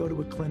don't go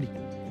to a clinic.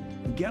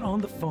 You get on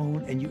the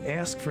phone and you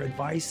ask for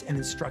advice and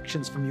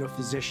instructions from your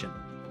physician.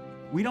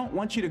 We don't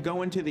want you to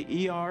go into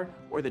the ER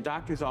or the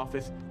doctor's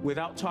office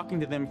without talking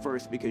to them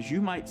first because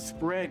you might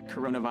spread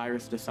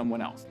coronavirus to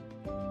someone else.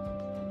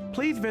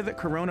 Please visit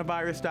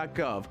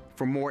coronavirus.gov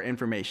for more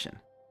information.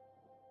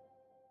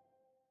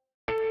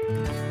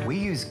 We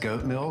use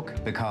goat milk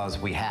because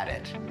we had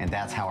it, and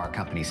that's how our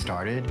company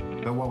started.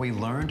 But what we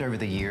learned over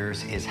the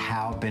years is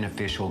how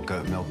beneficial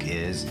goat milk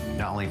is,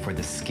 not only for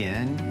the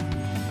skin,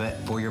 but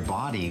for your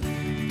body.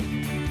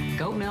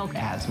 Goat milk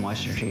adds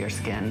moisture to your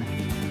skin.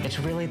 It's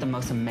really the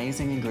most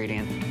amazing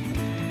ingredient.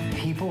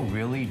 People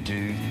really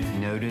do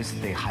notice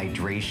the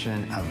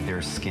hydration of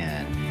their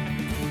skin.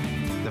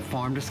 The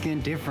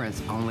farm-to-skin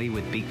difference only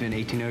with Beekman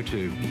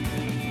 1802.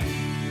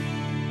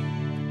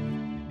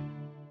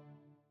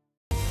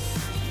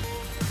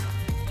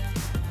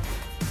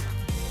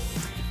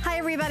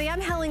 Everybody,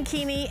 I'm Helen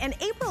Keeney, and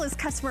April is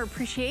Customer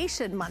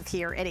Appreciation Month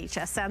here at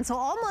HSN. So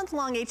all month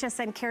long,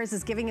 HSN Cares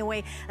is giving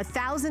away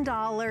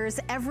 $1,000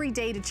 every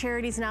day to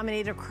charities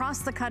nominated across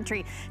the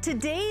country.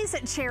 Today's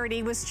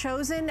charity was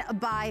chosen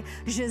by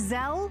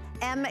Giselle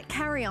M.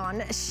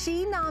 Carrion.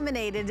 She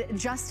nominated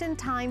Just in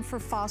Time for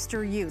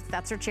Foster Youth.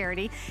 That's her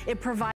charity. It provides